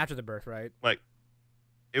 I mean, after the birth, right? Like,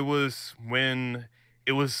 it was when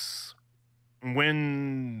I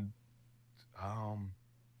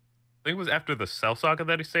think it was after the Cell Saga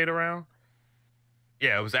that he stayed around.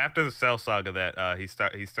 Yeah, it was after the Cell Saga that he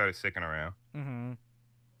started sticking around. Mm-hmm.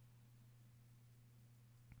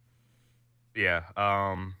 Yeah.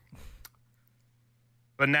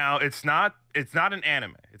 But now it's not an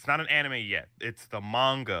anime. It's not an anime yet. It's the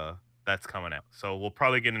manga that's coming out. So we'll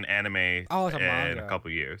probably get an anime Oh, it's a in manga. a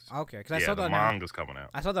couple years. Okay, because I Yeah, saw the that. manga's coming out.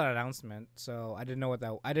 I saw that announcement, so I didn't know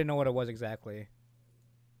what it was exactly.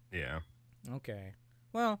 Yeah. Okay.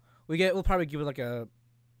 Well, we'll probably give it like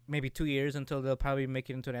maybe 2 years until they'll probably make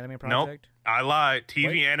it into an anime project. I lied. TV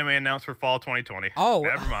Wait. anime announced for fall 2020. Oh,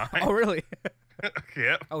 Never mind. Oh, really?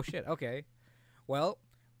 Yep. Oh shit. Okay. Well,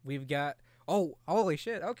 we've got. Oh, holy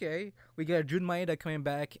shit. Okay, we got Jun Maeda coming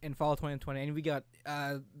back in fall 2020, and we got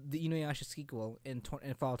the Inuyasha sequel in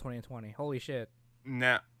fall 2020. Holy shit.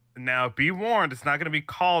 Now be warned. It's not going to be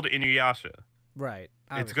called Inuyasha. Right.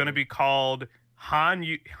 It's going to be called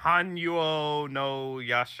Hanyuo no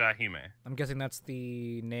Yashahime. I'm guessing that's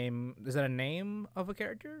the name. Is that a name of a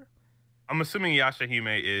character? I'm assuming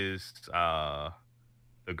Yashahime is the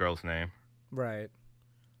girl's name, Right.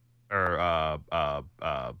 or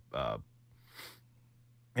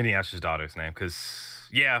Inuyasha's daughter's name. Because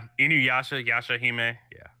yeah, Inuyasha, Yashahime.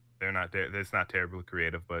 Yeah, they're not there. It's not terribly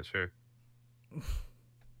creative, but sure.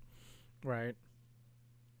 Right.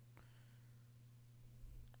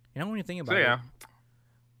 You know, when you think about So yeah, it,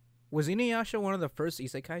 was Inuyasha one of the first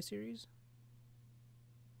isekai series?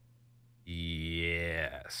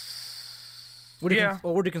 yes. What do you Yeah.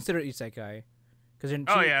 or would you consider isekai? Because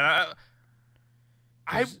Oh yeah.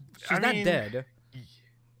 she's not mean, dead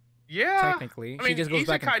Yeah. technically. I mean, She just goes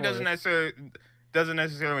back and isekai forth. doesn't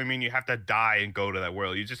necessarily mean you have to die and go to that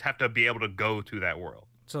world. You just have to be able to go to that world.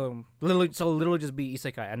 So literally just be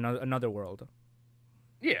isekai, another world.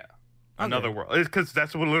 Yeah. Another Okay. world. Because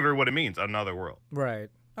that's literally what it means. Another world. Right.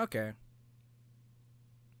 Okay.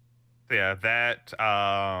 So yeah, that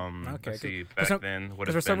Okay, let's see, 'cause back some- then would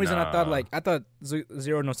Because have for some been, reason I thought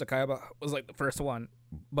Zero no Sakaiba was like the first one,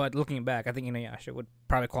 but looking back, I think Inuyasha would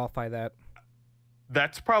probably qualify that.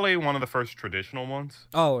 that's probably one of the first traditional ones.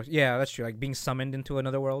 Oh yeah, that's true. Like being summoned into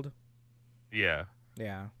another world. Yeah.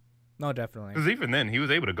 Yeah. No, definitely. Because even then he was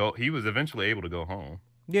eventually able to go home.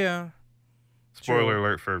 Yeah. Spoiler True.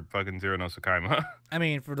 alert for fucking Zero no Sakaima. I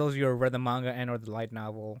mean, for those of you who read the manga and or the light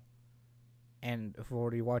novel, and who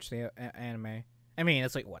already watched the anime, I mean,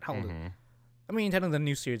 it's like what? How old? Mhm. I mean, technically the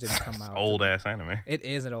new series didn't come out. Old ass anime. It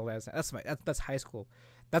is an old ass. That's high school.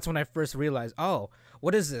 That's when I first realized, oh,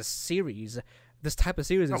 what is this series? This type of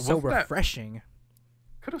series No, is so wasn't that- refreshing.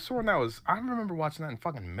 Could have sworn that was. I remember watching that in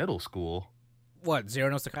fucking middle school. What, Zero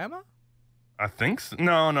no Sakaiba? I think so.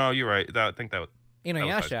 No, you're right. I think that was. was high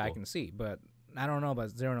Inuyasha I school. can see, but I don't know about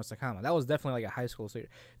Zero no Sakaiba. That was definitely like a high school series.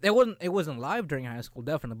 It wasn't live during high school,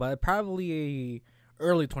 definitely, but probably a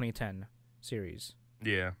early 2010 series.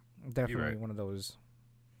 Yeah. Definitely right. one of those.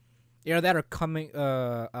 Yeah, that are coming.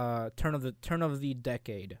 Turn of the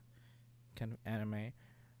decade, kind of anime.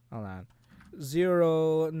 Hold on,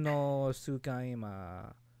 Zero no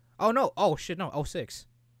Tsukaima. Oh no! Oh shit! No, 06.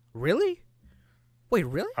 Really? Wait,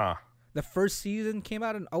 really? Huh. The first season came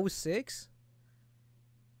out in 06?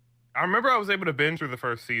 I remember I was able to binge through the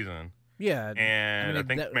first season, Yeah, and I it-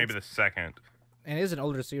 think that- maybe the second. and it is an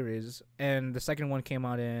older series, and the second one came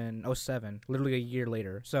out in 07, literally a year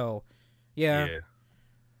later. So, yeah.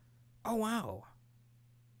 Oh wow,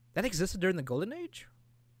 that existed during the Golden Age.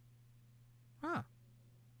 Huh.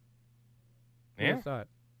 Who would've Yeah. thought?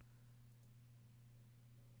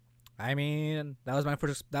 I mean, that was my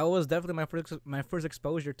first. That was definitely my first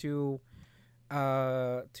exposure to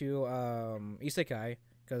isekai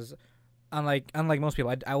because unlike most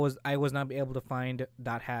people, I was not able to find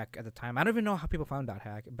 .hack at the time. I don't even know how people found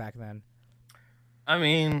 .hack back then. I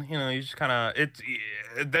mean, you know, you just kind of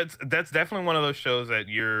that's definitely one of those shows that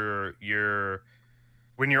you're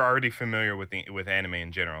when you're already familiar with anime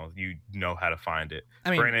in general, you know how to find it.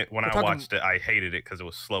 I mean, granted, when I watched it, I hated it because it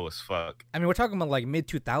was slow as fuck. I mean, we're talking about like mid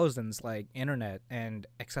 2000s, like internet and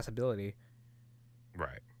accessibility.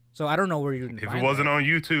 Right. So I don't know where you. If it wasn't on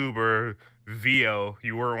YouTube or VO,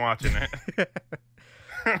 you weren't watching it.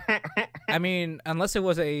 I mean, unless it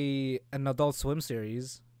was an Adult Swim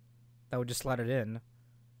series, that would just slide it in.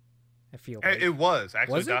 I feel like. It was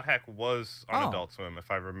actually Was it? .hack was on Adult Swim,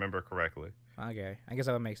 if I remember correctly. Okay, I guess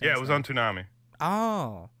that would make sense. Yeah, it was on Toonami.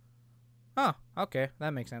 Oh, okay,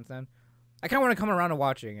 that makes sense then. I kind of want to come around to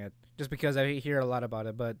watching it just because I hear a lot about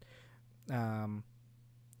it, but there's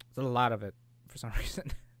a lot of it for some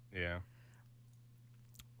reason. Yeah.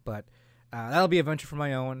 But that'll be a venture for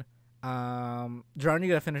my own. Jordan, you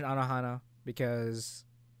gotta finish Anohana because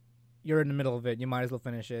you're in the middle of it. You might as well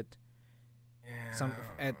finish it.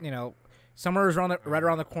 Yeah. Summer is right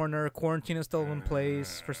around the corner. Quarantine is still in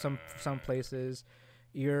place for some places.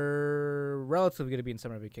 You're relatively going to be in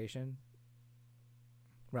summer vacation.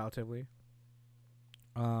 Relatively.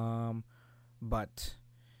 But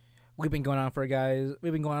we've been going on for a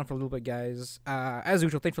little bit, guys. As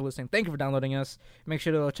usual, thanks for listening. Thank you for downloading us. Make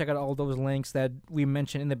sure to check out all those links that we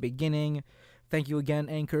mentioned in the beginning. Thank you again,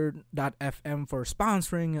 Anchor.fm, for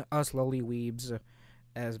sponsoring us lowly weebs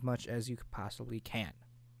as much as you possibly can.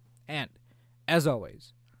 And, as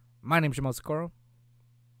always, my name's Jamal Socorro.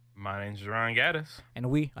 My name's Jerron Gaddis. And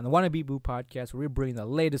we, on the Wannabe Boo podcast, where we bring the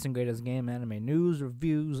latest and greatest game anime news,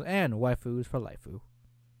 reviews, and waifus for laifu.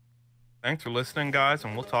 Thanks for listening, guys,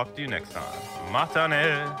 and we'll talk to you next time.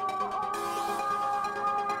 Matane!